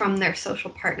content from their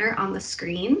social partner on the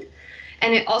screen.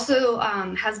 And it also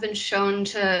has been shown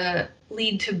to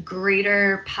lead to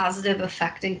greater positive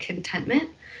effect and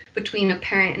contentment between a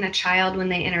parent and a child when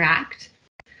they interact,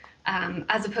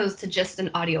 as opposed to just an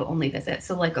audio-only visit,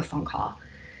 so like a phone call.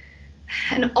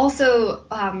 And also,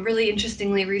 really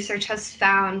interestingly, research has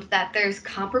found that there's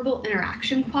comparable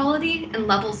interaction quality and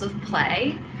levels of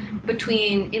play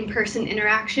between in-person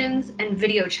interactions and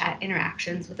video chat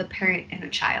interactions with a parent and a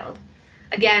child.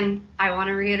 Again, I want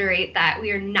to reiterate that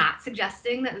we are not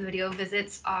suggesting that video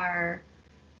visits are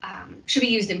should be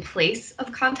used in place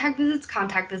of contact visits.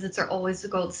 Contact visits are always the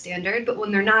gold standard, but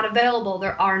when they're not available,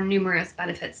 there are numerous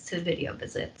benefits to video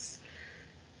visits.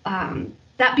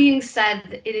 That being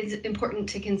said, it is important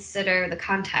to consider the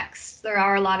context. There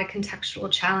are a lot of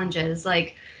contextual challenges,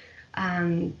 like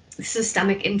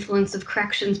systemic influence of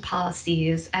corrections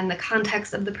policies and the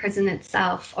context of the prison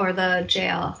itself or the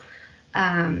jail,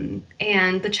 and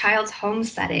the child's home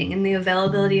setting and the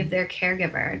availability of their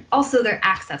caregiver, and also their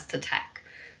access to tech.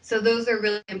 So those are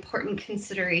really important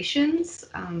considerations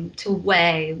to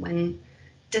weigh when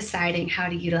deciding how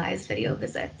to utilize video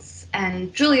visits.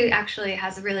 And Julie actually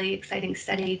has a really exciting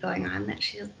study going on that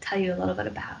she'll tell you a little bit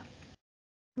about.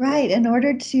 Right, in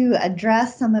order to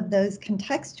address some of those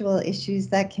contextual issues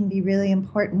that can be really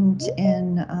important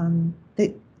in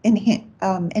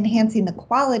enhancing the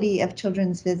quality of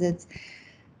children's visits,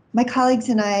 my colleagues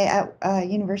and I at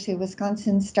University of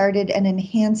Wisconsin started an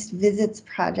enhanced visits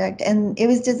project, and it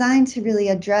was designed to really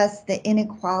address the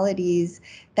inequalities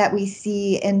that we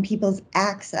see in people's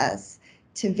access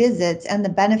to visits and the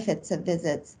benefits of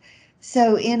visits.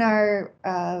 So in our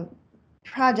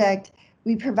project,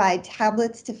 we provide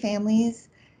tablets to families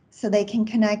so they can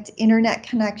connect internet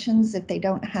connections if they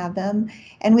don't have them,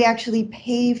 and we actually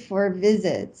pay for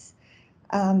visits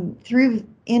through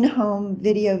in-home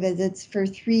video visits for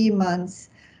 3 months,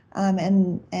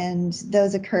 and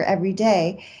those occur every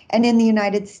day. And in the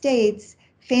United States,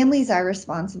 families are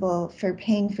responsible for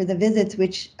paying for the visits,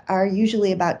 which are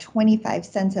usually about 25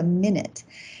 cents a minute.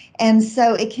 And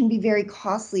so it can be very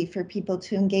costly for people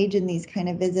to engage in these kind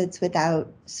of visits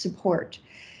without support.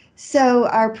 So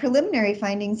our preliminary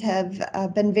findings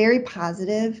have been very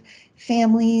positive.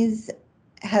 Families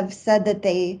have said that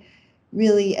they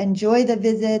really enjoy the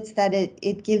visits, that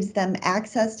it gives them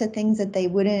access to things that they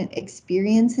wouldn't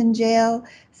experience in jail,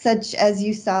 such as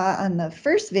you saw on the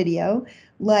first video,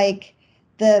 like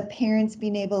the parents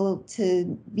being able to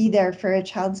be there for a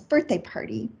child's birthday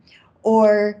party,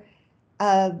 or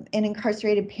an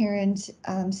incarcerated parent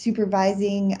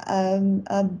supervising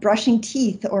brushing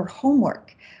teeth or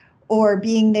homework, or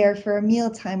being there for a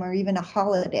mealtime or even a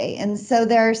holiday. And so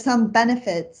there are some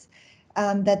benefits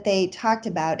that they talked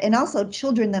about. And also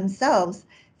children themselves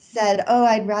said, oh,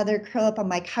 I'd rather curl up on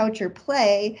my couch or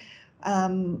play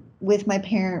with my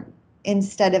parent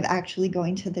instead of actually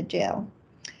going to the jail.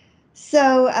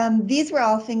 So these were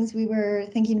all things we were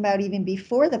thinking about even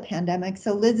before the pandemic.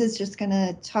 So Liz is just going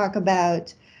to talk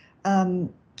about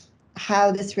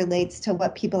how this relates to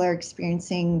what people are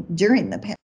experiencing during the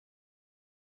pandemic.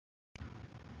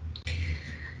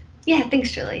 Yeah,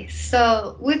 thanks, Julie.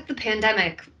 So with the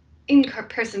pandemic,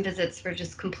 in-person visits were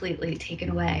just completely taken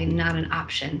away, not an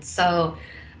option. So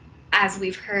as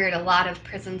we've heard, a lot of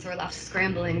prisons were left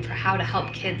scrambling for how to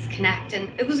help kids connect. And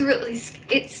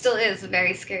it still is a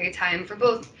very scary time for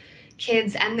both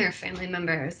kids and their family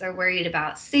members. They're worried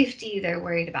about safety, they're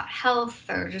worried about health,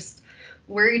 they're just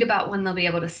worried about when they'll be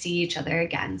able to see each other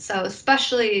again. So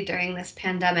especially during this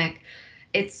pandemic,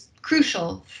 it's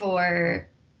crucial for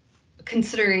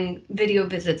considering video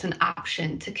visits an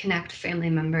option to connect family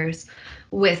members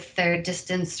with their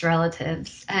distanced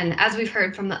relatives. And as we've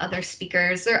heard from the other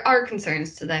speakers, there are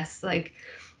concerns to this, like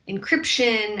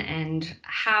encryption and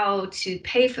how to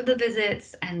pay for the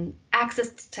visits and access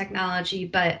to technology,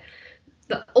 but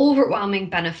the overwhelming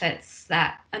benefits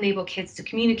that enable kids to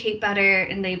communicate better,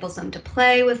 enables them to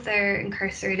play with their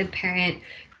incarcerated parent,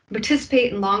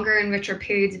 participate in longer and richer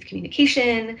periods of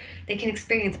communication. They can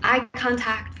experience eye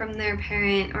contact from their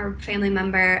parent or family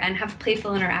member and have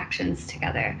playful interactions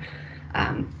together.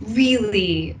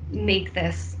 Really make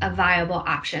this a viable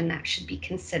option that should be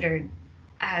considered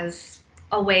as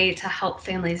a way to help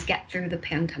families get through the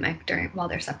pandemic while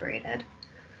they're separated.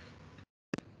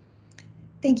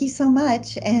 Thank you so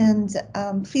much, and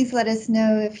please let us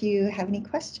know if you have any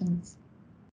questions.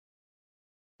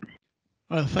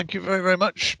 Well, thank you very, very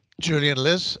much, Julie and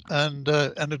Liz, and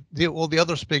all the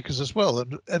other speakers as well.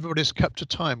 And everybody's kept to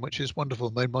time, which is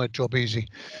wonderful. Made my job easy.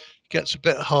 Gets a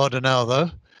bit harder now, though.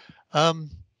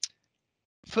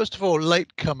 First of all,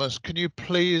 latecomers, can you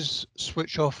please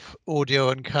switch off audio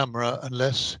and camera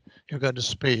unless you're going to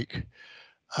speak?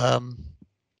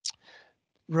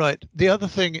 Right. The other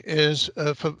thing is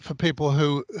for people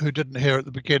who didn't hear at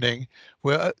the beginning,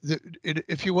 where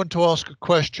if you want to ask a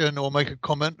question or make a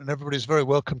comment, and everybody's very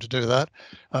welcome to do that,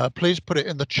 please put it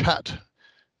in the chat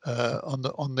on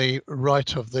the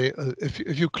right of the.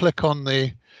 If you click on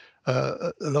the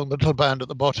along the little band at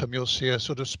the bottom, you'll see a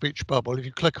sort of speech bubble. If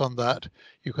you click on that,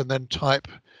 you can then type.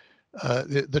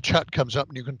 The chat comes up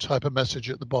and you can type a message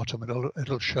at the bottom and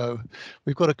it'll show.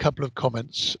 We've got a couple of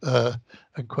comments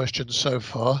and questions so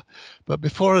far, but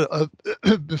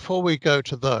before we go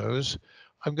to those,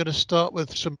 I'm going to start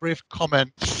with some brief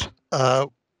comments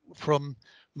from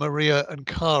Maria and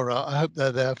Cara. I hope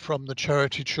they're there, from the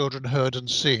charity Children Heard and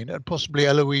Seen, and possibly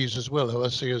Eloise as well, who I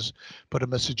see has put a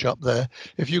message up there.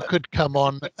 If you could come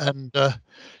on and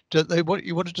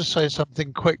you wanted to say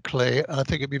something quickly, and I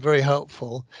think it'd be very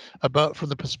helpful about from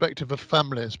the perspective of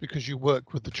families, because you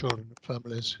work with the children and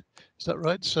families. Is that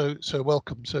right? So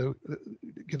welcome. So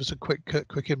give us a quick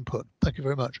input. Thank you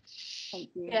very much. Thank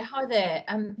you. Yeah, hi there.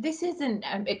 This isn't.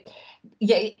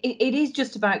 It is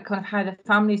just about kind of how the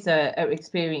families are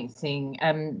experiencing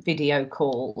video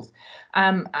calls,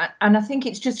 and I think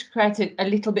it's just to create a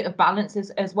little bit of balance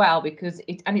as well, because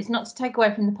it's not to take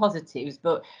away from the positives,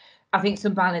 but I think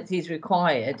some balance is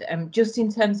required, just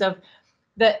in terms of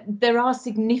that there are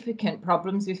significant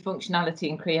problems with functionality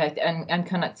and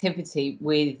connectivity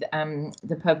with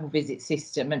the Purple Visit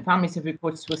system, and families have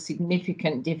reported to us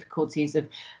significant difficulties of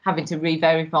having to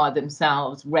re-verify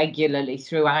themselves regularly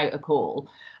throughout a call,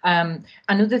 and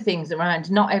other things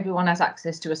around not everyone has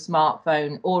access to a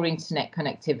smartphone or internet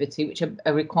connectivity, which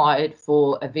are required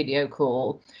for a video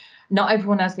call. Not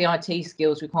everyone has the IT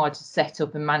skills required to set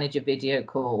up and manage a video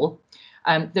call.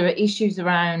 There are issues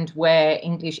around where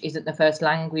English isn't the first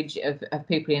language of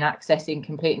people in accessing,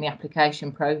 completing the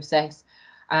application process.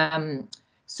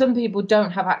 Some people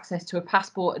don't have access to a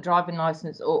passport, a driving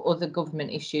licence or other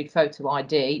government issued photo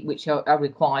ID, which are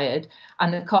required.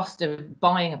 And the cost of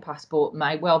buying a passport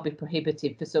may well be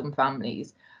prohibitive for some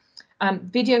families.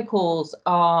 Video calls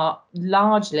are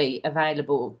largely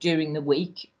available during the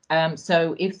week.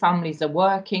 So if families are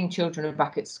working, children are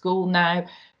back at school now,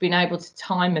 being able to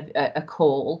time a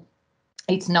call,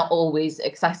 it's not always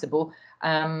accessible.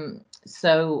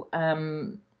 So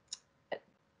the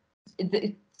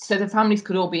families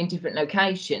could all be in different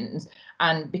locations,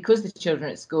 and because the children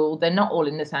are at school, they're not all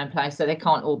in the same place, so they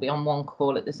can't all be on one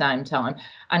call at the same time.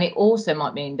 And it also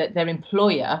might mean that their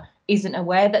employer isn't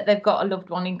aware that they've got a loved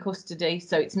one in custody,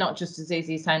 so it's not just as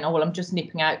easy as saying, oh well, I'm just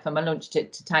nipping out for my lunch to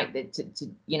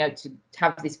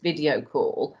have this video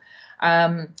call.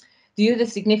 The other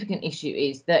significant issue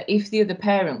is that if the other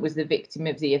parent was the victim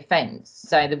of the offence,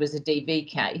 say there was a DV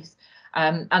case,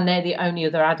 and they're the only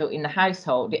other adult in the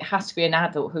household, it has to be an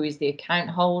adult who is the account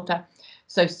holder.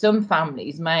 So some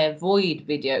families may avoid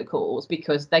video calls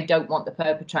because they don't want the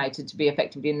perpetrator to be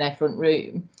effectively in their front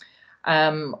room,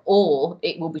 or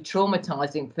it will be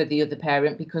traumatising for the other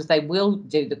parent because they will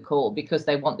do the call because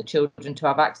they want the children to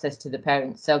have access to the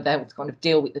parents, so they'll kind of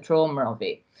deal with the trauma of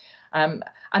it.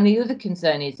 And the other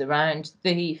concern is around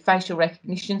the facial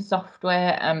recognition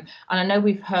software. And I know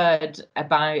we've heard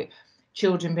about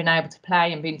children being able to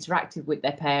play and be interactive with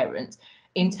their parents.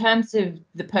 In terms of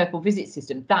the Purple Visit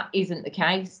system, that isn't the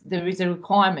case. There is a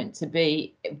requirement to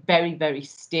be very, very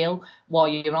still while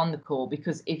you're on the call,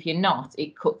 because if you're not,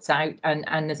 it cuts out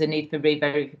and there's a need for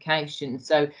re-verification.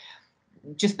 So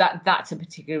just that's a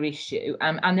particular issue.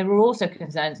 And there are also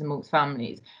concerns amongst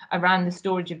families around the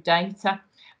storage of data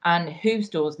and who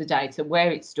stores the data, where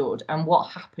it's stored, and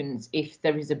what happens if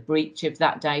there is a breach of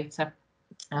that data.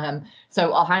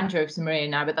 So I'll hand you over to Maria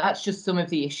now, but that's just some of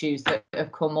the issues that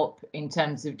have come up in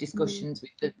terms of discussions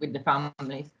with the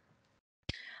families.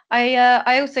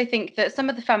 I also think that some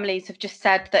of the families have just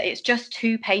said that it's just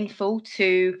too painful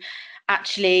to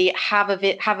actually have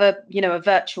a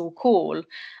virtual call,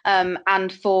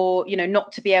 and for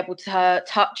not to be able to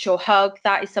touch or hug.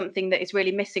 That is something that is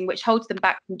really missing, which holds them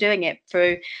back from doing it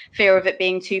through fear of it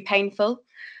being too painful.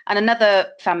 And another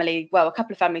family, well, a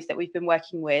couple of families that we've been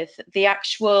working with, the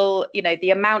actual,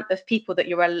 the amount of people that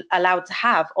you're allowed to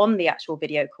have on the actual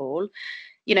video call,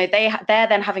 they're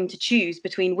then having to choose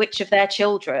between which of their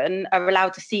children are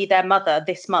allowed to see their mother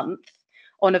this month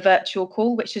on a virtual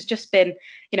call, which has just been,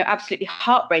 absolutely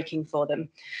heartbreaking for them.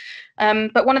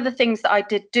 But one of the things that I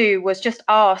did do was just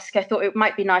ask, I thought it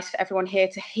might be nice for everyone here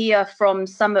to hear from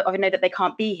some, I know that they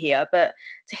can't be here, but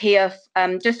to hear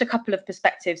just a couple of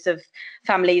perspectives of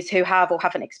families who have or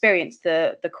haven't experienced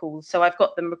the calls. So I've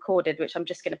got them recorded, which I'm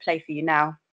just going to play for you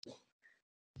now.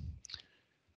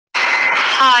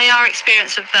 Hi, our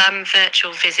experience of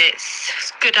virtual visits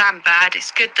is good and bad.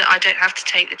 It's good that I don't have to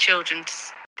take the children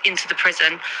into the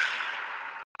prison,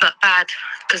 but bad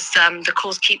because the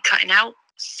calls keep cutting out.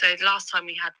 So the last time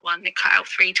we had one, it cut out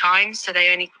 3 times, so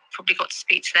they only probably got to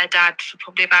speak to their dad for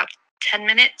probably about 10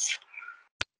 minutes.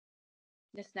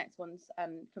 This next one's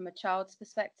from a child's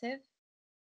perspective.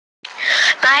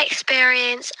 My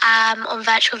experience on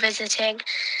virtual visiting,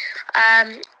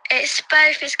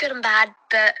 it's good and bad,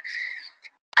 but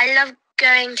I love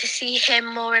going to see him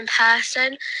more in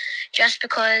person just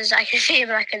because I can see him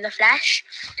like in the flesh,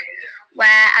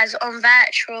 whereas on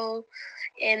virtual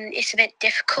it's a bit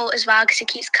difficult as well because it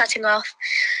keeps cutting off,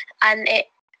 and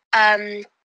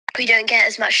we don't get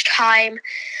as much time,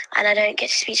 and I don't get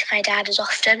to speak to my dad as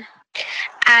often,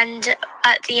 and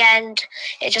at the end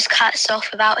it just cuts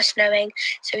off without us knowing,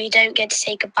 so we don't get to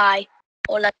say goodbye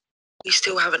or love. We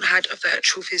still haven't had a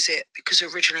virtual visit because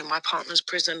originally my partner's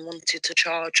prison wanted to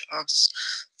charge us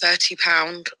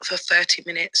 £30 for 30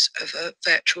 minutes of a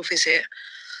virtual visit.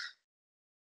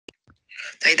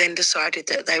 They then decided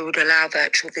that they would allow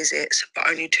virtual visits, but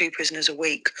only 2 prisoners a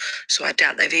week. So I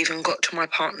doubt they've even got to my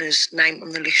partner's name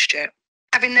on the list yet.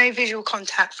 Having no visual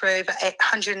contact for over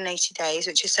 180 days,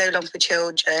 which is so long for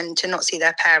children to not see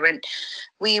their parent,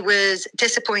 we was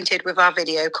disappointed with our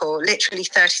video call, literally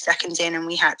 30 seconds in, and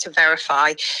we had to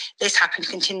verify. This happened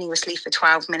continuously for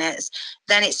 12 minutes.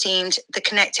 Then it seemed the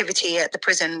connectivity at the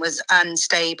prison was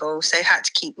unstable, so had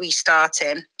to keep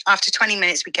restarting. After 20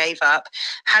 minutes, we gave up,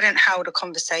 hadn't held a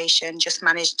conversation, just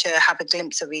managed to have a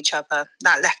glimpse of each other.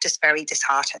 That left us very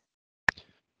disheartened.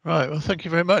 Right, well, thank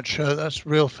you very much. That's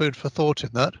real food for thought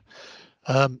in that.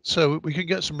 So we can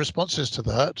get some responses to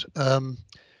that.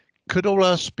 Could all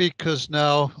our speakers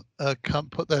now come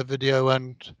put their video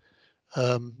and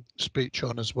speech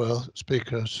on as well,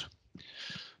 speakers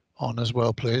on as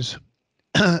well, please?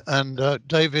 And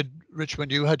David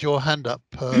Richmond, you had your hand up,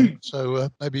 so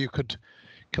maybe you could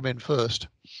come in first.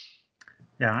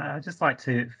 Yeah, I'd just like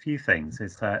to, a few things.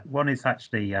 One is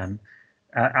actually, as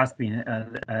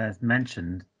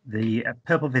mentioned,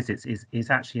 Purple Visits is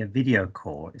actually a video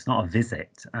call. It's not a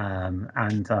visit, and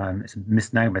it's a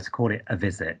misnomer to call it a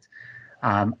visit.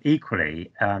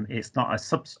 Equally, it's not a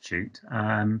substitute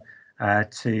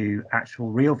to actual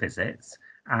real visits.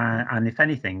 And if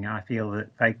anything, I feel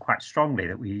that very quite strongly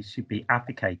that we should be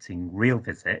advocating real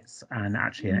visits and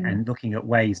actually and looking at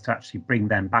ways to actually bring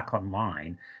them back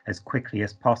online as quickly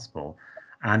as possible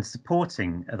and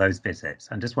supporting those visits.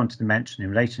 And just wanted to mention in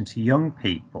relation to young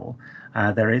people,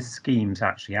 there is schemes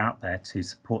actually out there to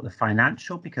support the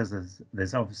financial, because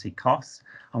there's obviously costs.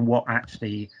 And what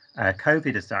actually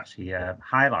COVID has actually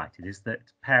highlighted is that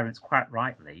parents quite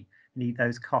rightly need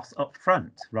those costs up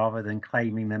front rather than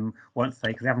claiming them once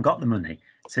because they haven't got the money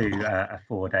to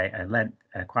afford a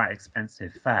quite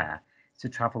expensive fare to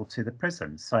travel to the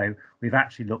prison. So we've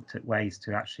actually looked at ways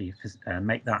to actually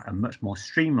make that a much more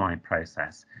streamlined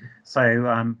process.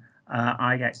 So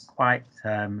I get quite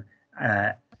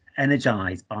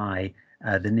energized by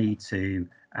the need to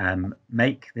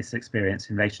make this experience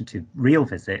in relation to real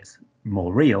visits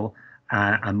more real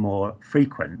and more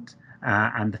frequent.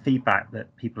 And the feedback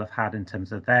that people have had in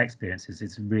terms of their experiences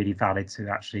is really valid to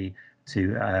actually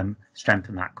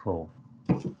strengthen that call.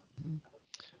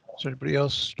 Does anybody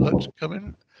else like to come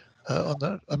in on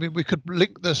that? I mean, we could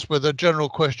link this with a general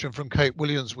question from Kate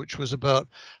Williams, which was about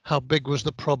how big was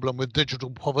the problem with digital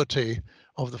poverty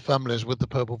of the families with the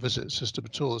Purple Visit system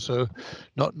at all. So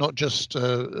not just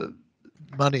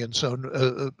money and so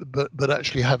on, but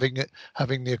actually having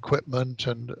the equipment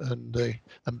and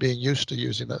being used to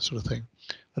using that sort of thing.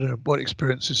 I don't know what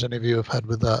experiences any of you have had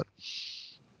with that.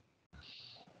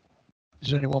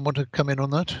 Does anyone want to come in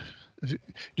on that?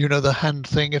 You know the hand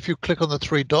thing. If you click on the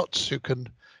three dots, you can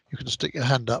stick your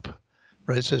hand up.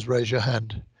 Right, it says raise your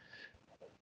hand.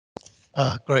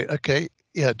 Ah, great. Okay,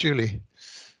 yeah, Julie.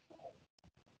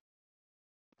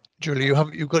 Julie,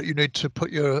 you need to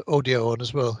put your audio on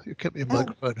as well. You kept your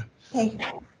microphone. Okay.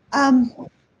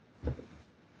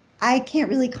 I can't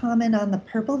really comment on the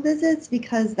Purple Visits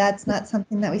because that's not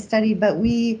something that we studied, but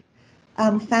we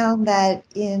found that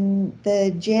in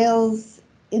the jails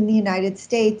in the United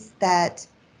States that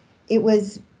it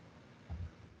was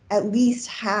at least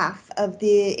half of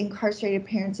the incarcerated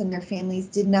parents and their families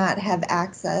did not have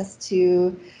access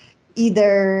to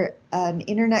either an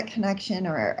internet connection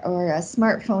or a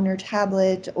smartphone or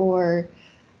tablet or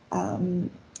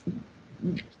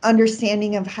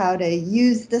understanding of how to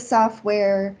use the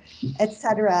software,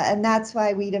 etc. And that's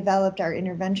why we developed our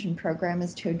intervention program,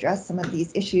 is to address some of these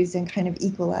issues and kind of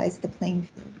equalize the playing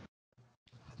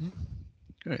field.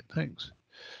 Great, thanks.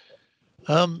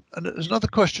 And there's another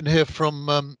question here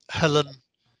from Helen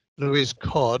Louise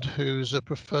Codd, who's a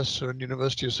professor in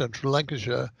University of Central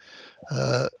Lancashire.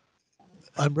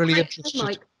 I'm really interested.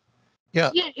 Mike. Yeah,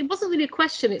 it wasn't really a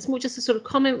question. It's more just a sort of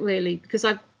comment, really, because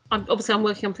I'm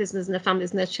working on prisoners and their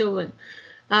families and their children,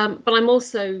 but I'm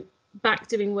also back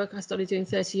doing work I started doing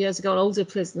 30 years ago on older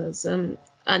prisoners and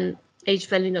age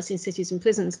friendliness in cities and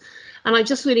prisons. And I'm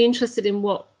just really interested in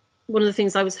one of the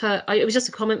things I was heard. It was just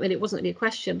a comment, really. It wasn't really a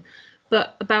question,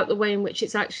 but about the way in which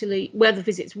it's actually where the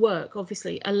visits work.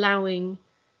 Obviously, allowing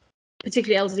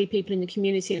particularly elderly people in the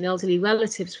community and elderly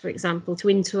relatives, for example, to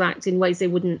interact in ways they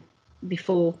wouldn't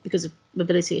before because of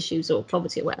mobility issues or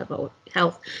poverty or whatever, or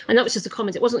health. And that was just a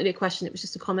comment. It wasn't really a question. It was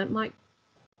just a comment, Mike.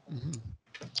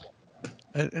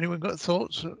 Anyone got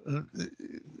thoughts?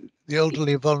 The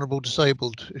elderly, vulnerable,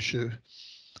 disabled issue,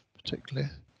 particularly.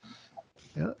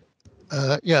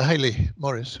 Yeah, Hayley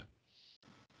Morris.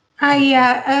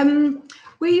 Hi,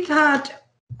 we've had,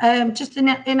 just in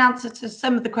answer to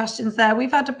some of the questions there,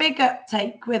 we've had a big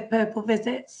uptake with Purple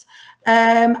Visits,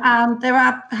 and there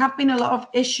have been a lot of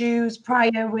issues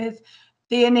prior with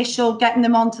the initial getting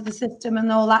them onto the system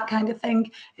and all that kind of thing.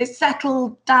 It's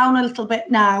settled down a little bit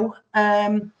now,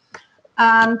 and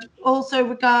also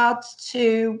regards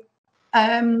to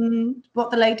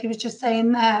what the lady was just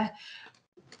saying there,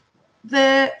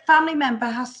 the family member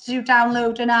has to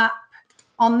download an app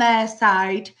on their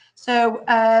side. So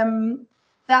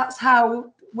that's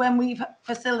how, when we've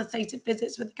facilitated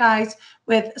visits with guys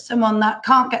with someone that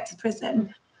can't get to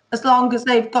prison, as long as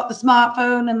they've got the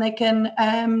smartphone and they can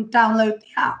download the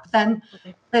app, then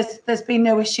there's been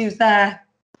no issues there.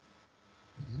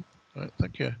 Right,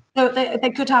 thank you. So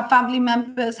they could have family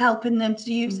members helping them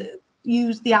to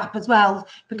use the app as well,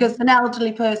 because an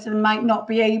elderly person might not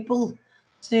be able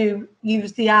to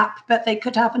use the app, but they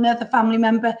could have another family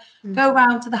member go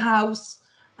around to the house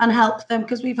and help them,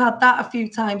 because we've had that a few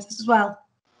times as well.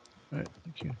 Right,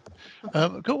 thank you.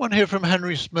 I've got one here from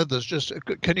Henry Smithers. Just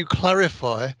can you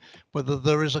clarify whether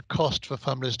there is a cost for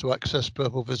families to access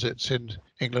Purple Visits in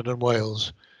England and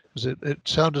Wales? Because it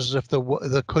sounded as if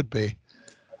there could be.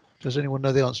 Does anyone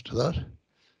know the answer to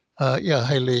that? Yeah,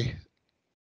 Hayley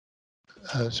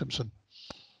Simpson.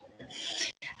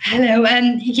 Hello,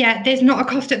 yeah, there's not a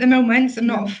cost at the moment, so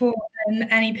not for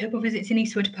any purple visits in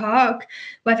Eastwood Park.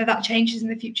 Whether that changes in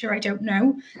the future, I don't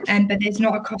know. But there's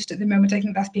not a cost at the moment. I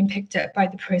think that's been picked up by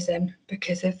the prison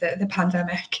because of the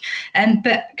pandemic.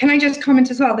 But can I just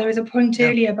comment as well? There was a point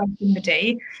earlier by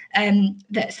somebody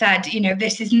that said, you know,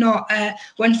 this is not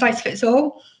one size fits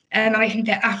all. And I think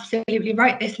they're absolutely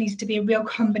right. This needs to be a real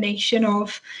combination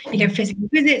of, you know, physical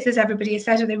visits, as everybody has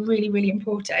said, are they really, really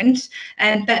important.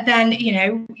 But then, you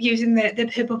know, using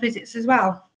the purple visits as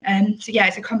well. So yeah,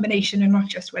 it's a combination and not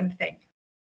just one thing.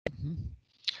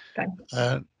 Thanks.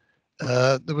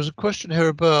 There was a question here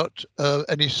about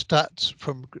any stats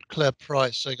from Claire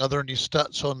Price saying, are there any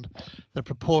stats on the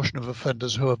proportion of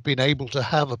offenders who have been able to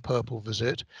have a purple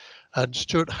visit? And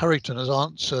Stuart Harrington has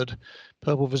answered,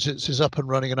 Purple Visits is up and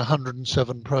running in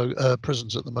 107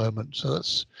 prisons at the moment. So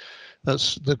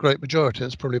that's the great majority.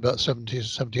 It's probably about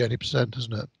 80%,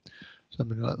 isn't it?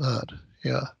 Something like that.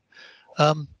 Yeah.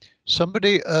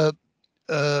 Somebody,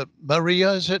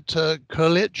 Maria, is it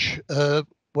Kurlich,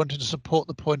 wanted to support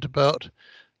the point about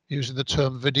using the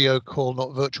term video call,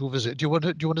 not virtual visit. Do you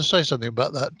want to say something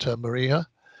about that, Maria?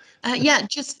 Yeah,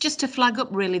 just to flag up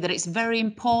really that it's very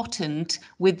important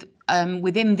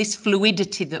within this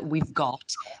fluidity that we've got,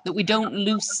 that we don't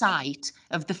lose sight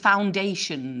of the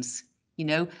foundations, you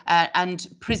know, and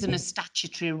prisoners'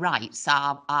 statutory rights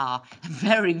are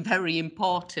very, very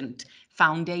important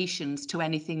foundations to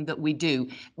anything that we do.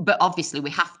 But obviously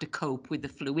we have to cope with the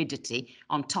fluidity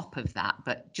on top of that.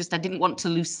 But just I didn't want to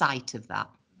lose sight of that.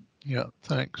 Yeah,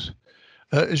 thanks.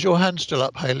 Is your hand still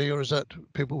up, Hayley, or is that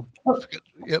people forget?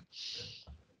 Yep.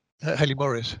 Hayley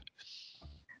Morris.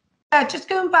 Just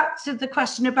going back to the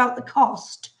question about the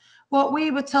cost, what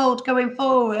we were told going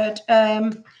forward,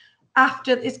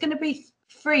 after it's going to be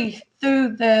free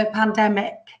through the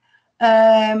pandemic,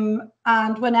 and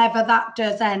whenever that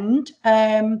does end,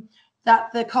 that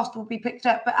the cost will be picked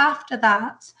up. But after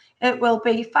that, it will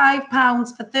be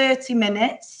 £5 for 30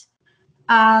 minutes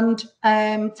and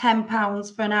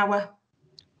 £10 for an hour.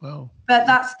 Wow. But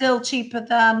that's still cheaper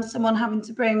than someone having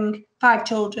to bring 5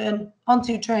 children on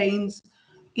 2 trains,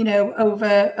 you know,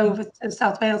 over to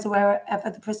South Wales or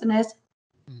wherever the prison is.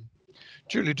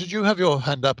 Julie, did you have your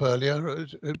hand up earlier?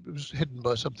 It was hidden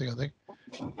by something, I think.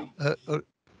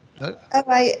 No? Oh,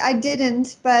 I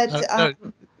didn't, but no.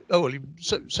 Oh, well, you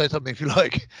say something if you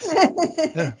like.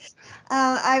 Yeah.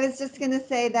 I was just going to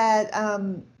say that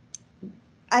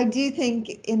I do think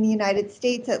in the United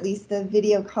States, at least, the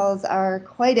video calls are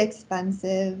quite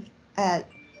expensive at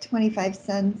 25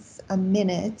 cents a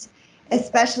minute,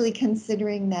 especially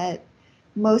considering that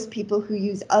most people who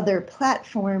use other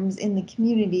platforms in the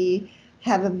community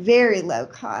have a very low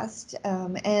cost.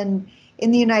 And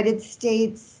in the United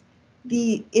States,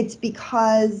 it's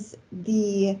because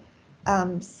the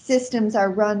systems are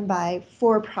run by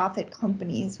for-profit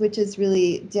companies, which is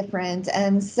really different.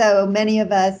 And so many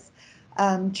of us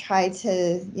try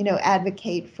to, you know,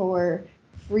 advocate for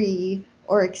free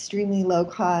or extremely low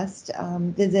cost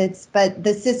visits, but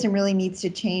the system really needs to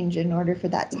change in order for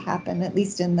that to happen, at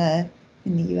least in the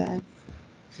US.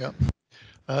 Yeah.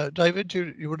 David,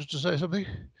 you wanted to say something?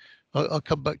 I'll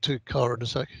come back to Cara in a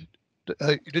second.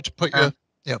 You need to put your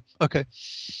yeah. Okay.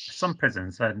 Some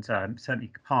prisons and certainly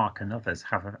Parc and others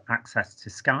have access to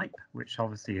Skype, which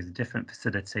obviously is a different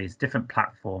facilities, different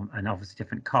platform, and obviously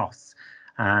different costs.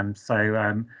 And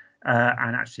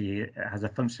actually it has a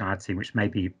functionality which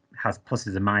maybe has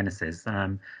pluses and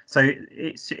minuses. So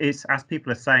it's as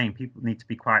people are saying, people need to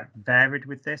be quite varied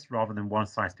with this rather than one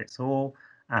size fits all.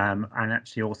 And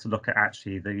actually also look at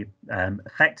actually the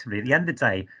effectively at the end of the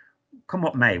day, come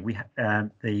what may, we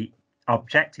the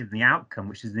objective and the outcome,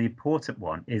 which is the important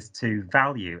one, is to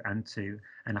value and to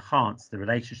enhance the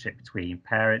relationship between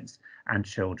parents and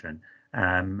children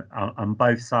on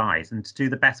both sides, and to do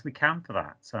the best we can for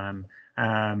that.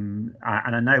 And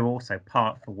I know also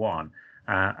Parc, for one,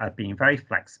 are being very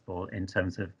flexible in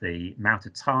terms of the amount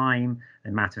of time, the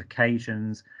amount of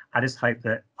occasions. I just hope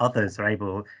that others are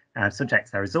able, subject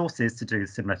to their resources, to do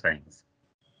similar things.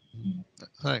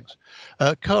 Thanks.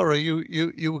 Cara,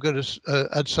 you were going to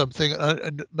add something,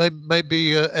 and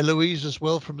maybe Eloise as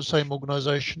well from the same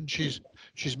organisation. She's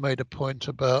made a point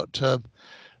about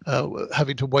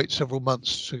having to wait several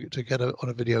months to get on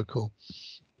a video call.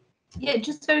 Yeah,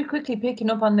 just very quickly picking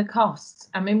up on the costs.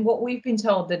 I mean, what we've been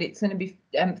told that it's going to be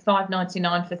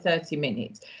 $5.99 for 30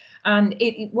 minutes. And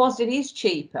it is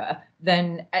cheaper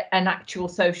than an actual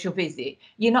social visit.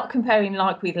 You're not comparing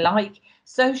like with like.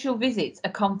 Social visits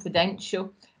are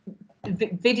confidential.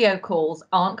 video calls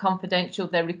aren't confidential,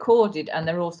 they're recorded and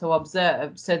they're also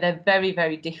observed, so they're very,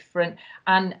 very different,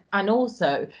 and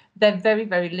also they're very,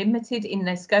 very limited in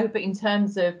their scope in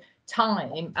terms of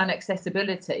time and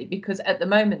accessibility, because at the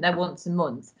moment they're once a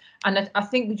month. And I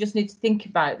think we just need to think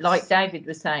about, like David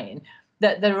was saying,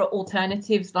 that there are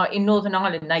alternatives. Like in Northern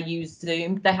Ireland, they use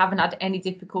Zoom. They haven't had any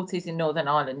difficulties in Northern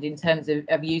Ireland in terms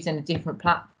of using a different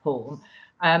platform.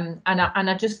 And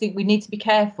I just think we need to be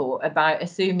careful about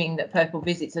assuming that purple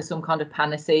visits are some kind of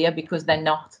panacea, because they're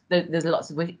not. There's lots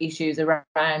of issues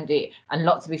around it, and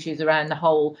lots of issues around the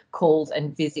whole calls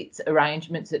and visits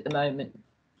arrangements at the moment.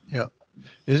 Yeah.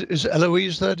 Is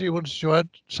Eloise there? Do you want to add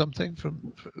something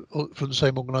from the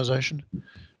same organisation?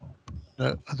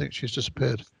 No, I think she's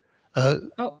disappeared.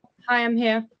 Oh, hi, I'm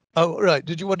here. Oh, right.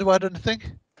 Did you want to add anything?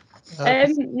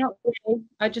 Not really.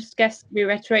 I just guess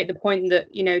reiterate the point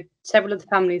that, you know, several of the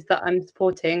families that I'm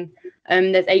supporting,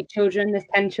 there's 8 children, there's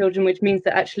 10 children, which means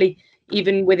that actually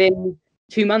even within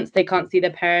 2 months they can't see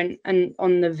their parent and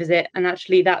on the visit, and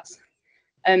actually that's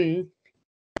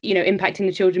you know, impacting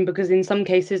the children, because in some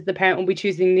cases the parent will be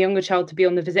choosing the younger child to be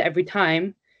on the visit every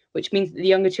time, which means that the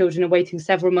younger children are waiting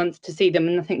several months to see them.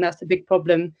 And I think that's a big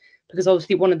problem, because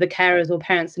obviously one of the carers or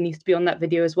parents needs to be on that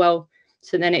video as well.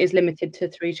 So then it is limited to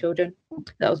 3 children.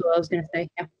 That was what I was going to say.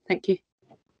 Yeah, thank you.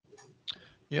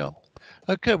 Yeah.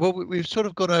 Okay, well, we've sort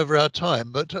of gone over our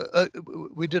time, but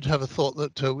we did have a thought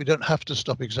that we don't have to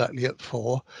stop exactly at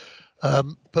 4,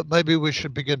 but maybe we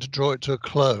should begin to draw it to a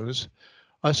close.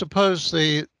 I suppose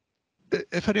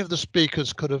if any of the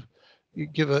speakers could have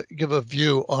give a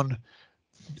view on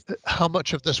how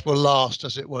much of this will last,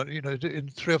 as it were, you know, in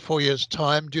 3 or 4 years'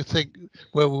 time, do you think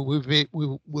where will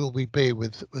we be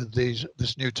with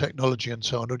this new technology and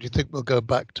so on, or do you think we'll go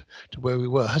back to where we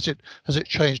were? Has it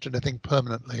changed anything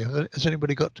permanently? Has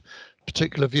anybody got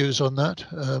particular views on that?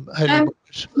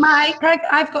 Mike,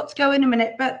 I've got to go in a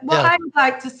minute, but what I would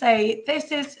like to say,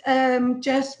 this is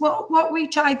just what we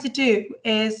try to do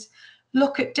is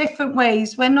look at different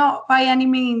ways. We're not by any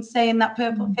means saying that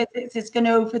purple visits is going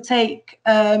to overtake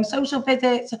social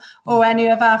visits or any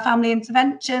of our family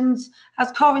interventions.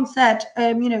 As Corin said,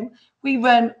 you know, we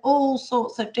run all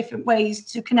sorts of different ways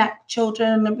to connect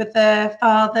children with their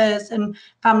fathers and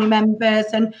family members,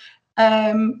 and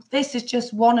this is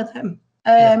just one of them.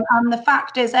 And the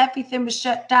fact is, everything was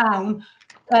shut down.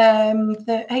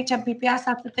 The HMPPS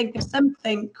had to think of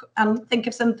something and think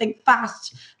of something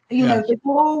fast. You know, there's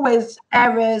always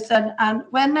errors, and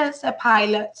when there's a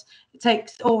pilot, it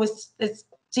takes always there's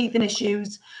teething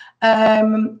issues.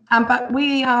 But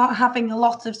we are having a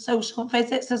lot of social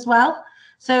visits as well.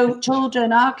 So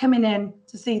children are coming in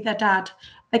to see their dad.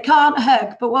 They can't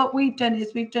hug, but what we've done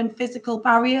is we've done physical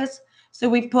barriers. So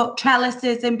we've put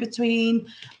trellises in between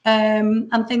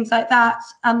and things like that.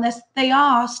 And they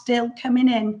are still coming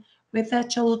in with their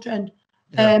children.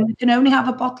 They can only have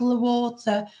a bottle of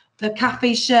water. The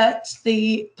cafe shut,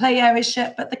 the play area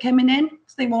shut, but they're coming in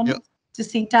because they want to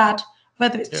see dad,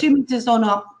 whether it's 2 meters or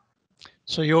not.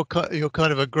 So you're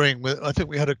kind of agreeing with, I think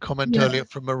we had a comment earlier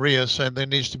from Maria saying there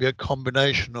needs to be a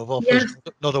combination of offers,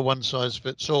 not a one size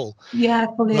fits all. Yeah,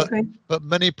 fully agree. But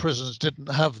many prisons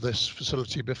didn't have this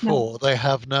facility before. They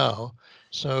have now.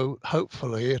 So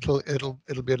hopefully it'll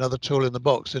be another tool in the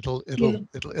box. It'll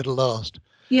last.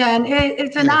 Yeah, and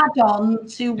it's an add-on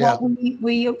to what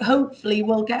we hopefully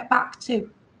will get back to.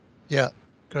 Yeah,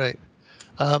 great.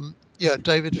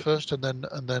 David first, and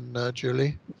then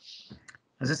Julie.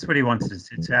 I just really wanted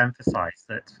to emphasise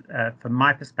that from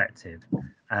my perspective,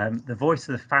 the voice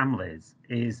of the families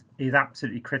is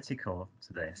absolutely critical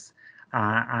to this.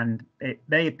 And it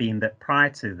may have been that prior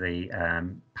to the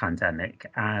pandemic,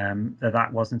 that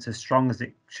wasn't as strong as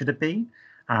it should have been.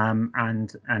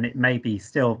 And it may be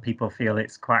still people feel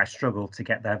it's quite a struggle to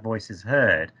get their voices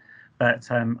heard. But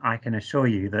I can assure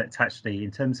you that actually,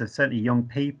 in terms of certainly young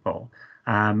people,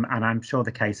 and I'm sure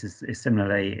the case is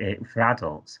similarly for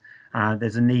adults,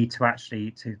 there's a need to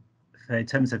actually, in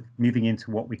terms of moving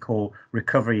into what we call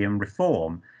recovery and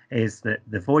reform, is that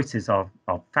the voices of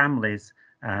families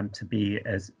to be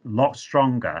a lot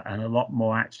stronger and a lot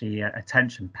more actually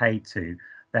attention paid to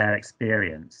their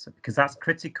experience, because that's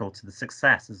critical to the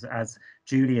success, as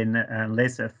Julie and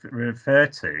Liz have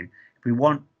referred to. If we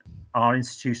want our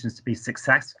institutions to be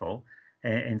successful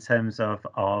in terms of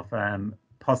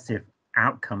positive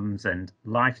outcomes and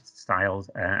lifestyles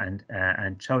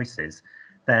and choices,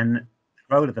 then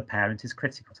the role of the parent is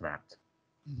critical to that.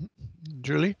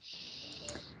 Julie?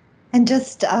 And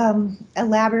just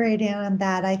elaborating on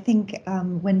that, I think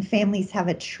when families have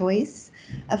a choice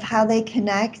of how they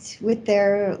connect with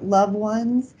their loved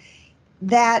ones,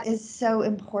 that is so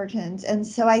important. And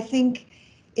so I think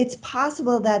it's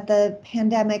possible that the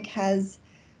pandemic has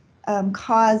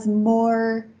caused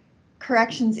more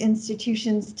corrections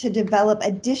institutions to develop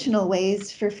additional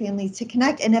ways for families to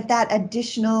connect. And if that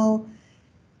additional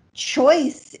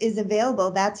choice is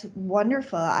available, that's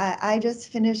wonderful. I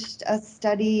just finished a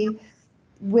study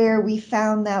where we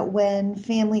found that when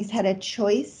families had a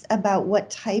choice about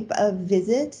what type of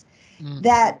visit,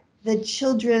 that the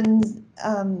children's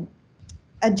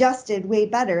adjusted way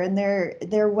better and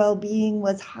their well-being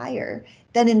was higher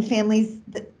than in families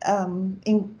that,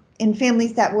 in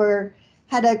families that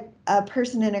had a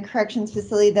person in a corrections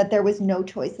facility that there was no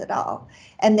choice at all,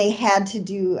 and they had to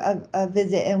do a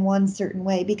visit in one certain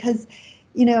way because,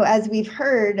 you know, as we've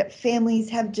heard, families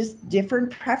have just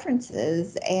different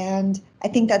preferences, and I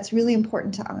think that's really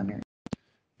important to honor.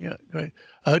 Yeah, great.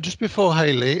 Just before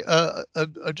Hayley,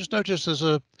 I just noticed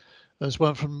there's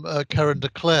one from Karen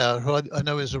DeClaire, who I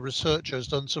know is a researcher, has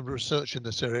done some research in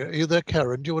this area. Are you there,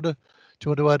 Karen? Do you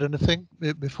want to add anything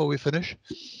before we finish?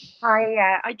 Hi,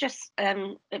 yeah, I just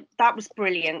that was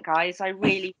brilliant, guys. I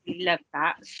really loved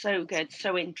that. So good,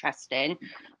 so interesting.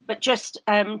 But just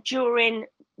during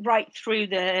right through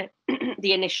the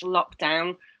the initial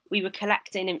lockdown, we were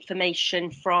collecting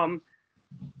information from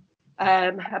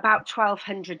about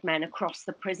 1,200 men across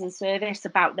the prison service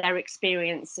about their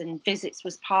experience, and visits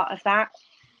was part of that.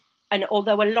 And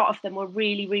although a lot of them were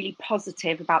really, really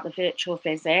positive about the virtual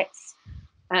visits,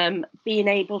 being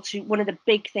able to, one of the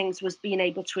big things was being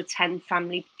able to attend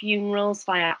family funerals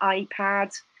via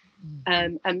iPad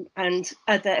and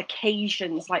other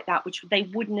occasions like that, which they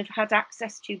wouldn't have had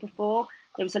access to before.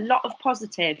 There was a lot of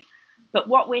positive. But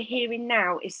what we're hearing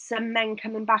now is some men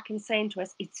coming back and saying to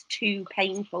us, it's too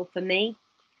painful for me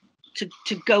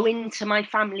to go into my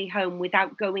family home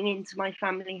without going into my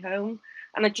family home.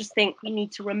 And I just think we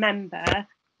need to remember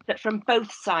that from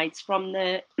both sides, from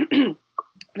the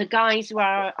the guys who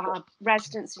are our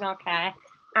residents in our care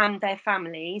and their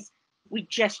families, we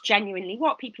just genuinely,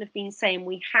 what people have been saying,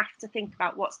 we have to think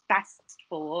about what's best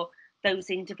for those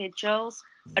individuals,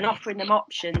 and offering them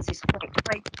options is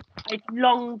great. I've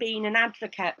long been an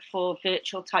advocate for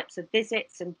virtual types of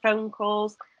visits and phone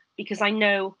calls because I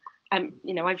know,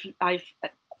 you know, I've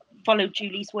followed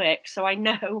Julie's work, so I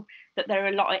know that there are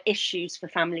a lot of issues for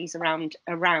families around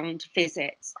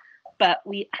visits. But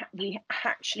we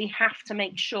actually have to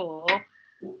make sure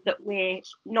that we're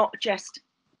not just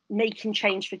making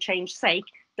change for change's sake,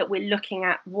 that we're looking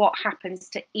at what happens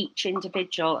to each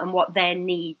individual and what their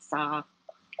needs are.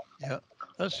 Yeah,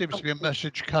 that seems to be a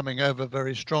message coming over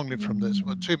very strongly from this.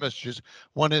 Well, two messages.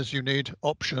 One is you need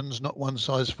options, not one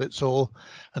size fits all.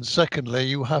 And secondly,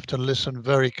 you have to listen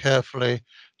very carefully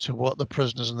to what the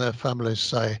prisoners and their families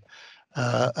say.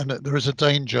 And there is a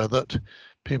danger that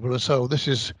people will say, oh, this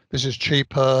is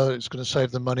cheaper, it's going to save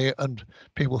them money, and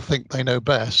people think they know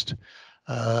best.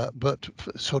 But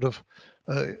sort of,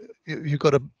 you've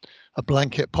got a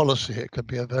blanket policy. It could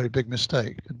be a very big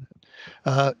mistake.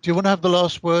 Do you want to have the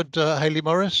last word, Hayley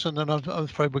Morris? And then I'm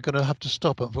afraid we're going to have to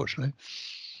stop, unfortunately.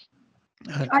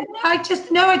 I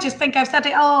just think I've said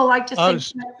it all.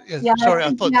 Sorry,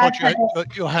 I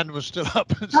thought your hand was still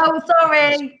up. Oh,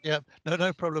 sorry. Yeah,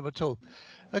 no problem at all.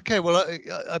 Okay, well,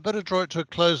 I better draw it to a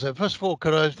close there. First of all,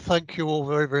 could I thank you all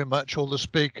very, very much, all the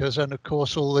speakers, and of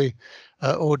course all the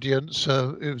audience.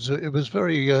 It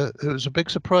was a big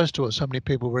surprise to us how many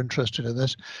people were interested in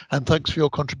this, and thanks for your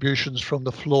contributions from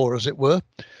the floor, as it were.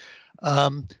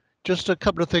 Just a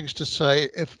couple of things to say.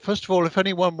 First of all, if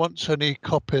anyone wants any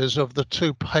copies of the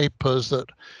two papers that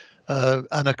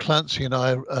Anna Clancy and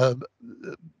I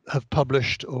have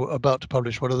published, or about to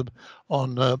publish one of them,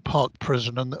 on Parc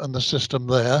Prison and the system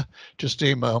there, just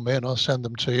email me and I'll send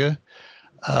them to you.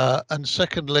 And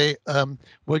secondly,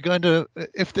 we're going to,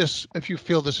 if you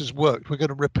feel this has worked, we're going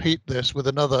to repeat this with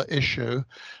another issue,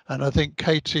 and I think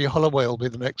Katie Holloway will be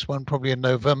the next one, probably in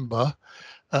November.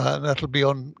 And that'll be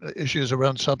on issues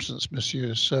around substance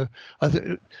misuse. So I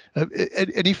think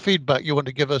any feedback you want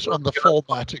to give us on the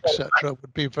format, etc.,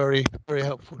 would be very, very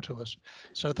helpful to us.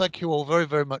 So thank you all very,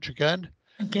 very much again.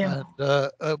 Thank you.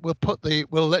 And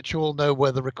we'll let you all know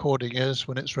where the recording is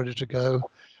when it's ready to go,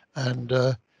 and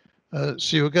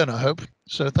see you again, I hope.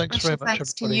 So thanks very much,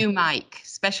 thanks everybody. to you, Mike.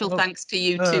 Special thanks to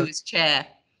you too, as chair.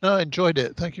 No, I enjoyed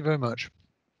it. Thank you very much.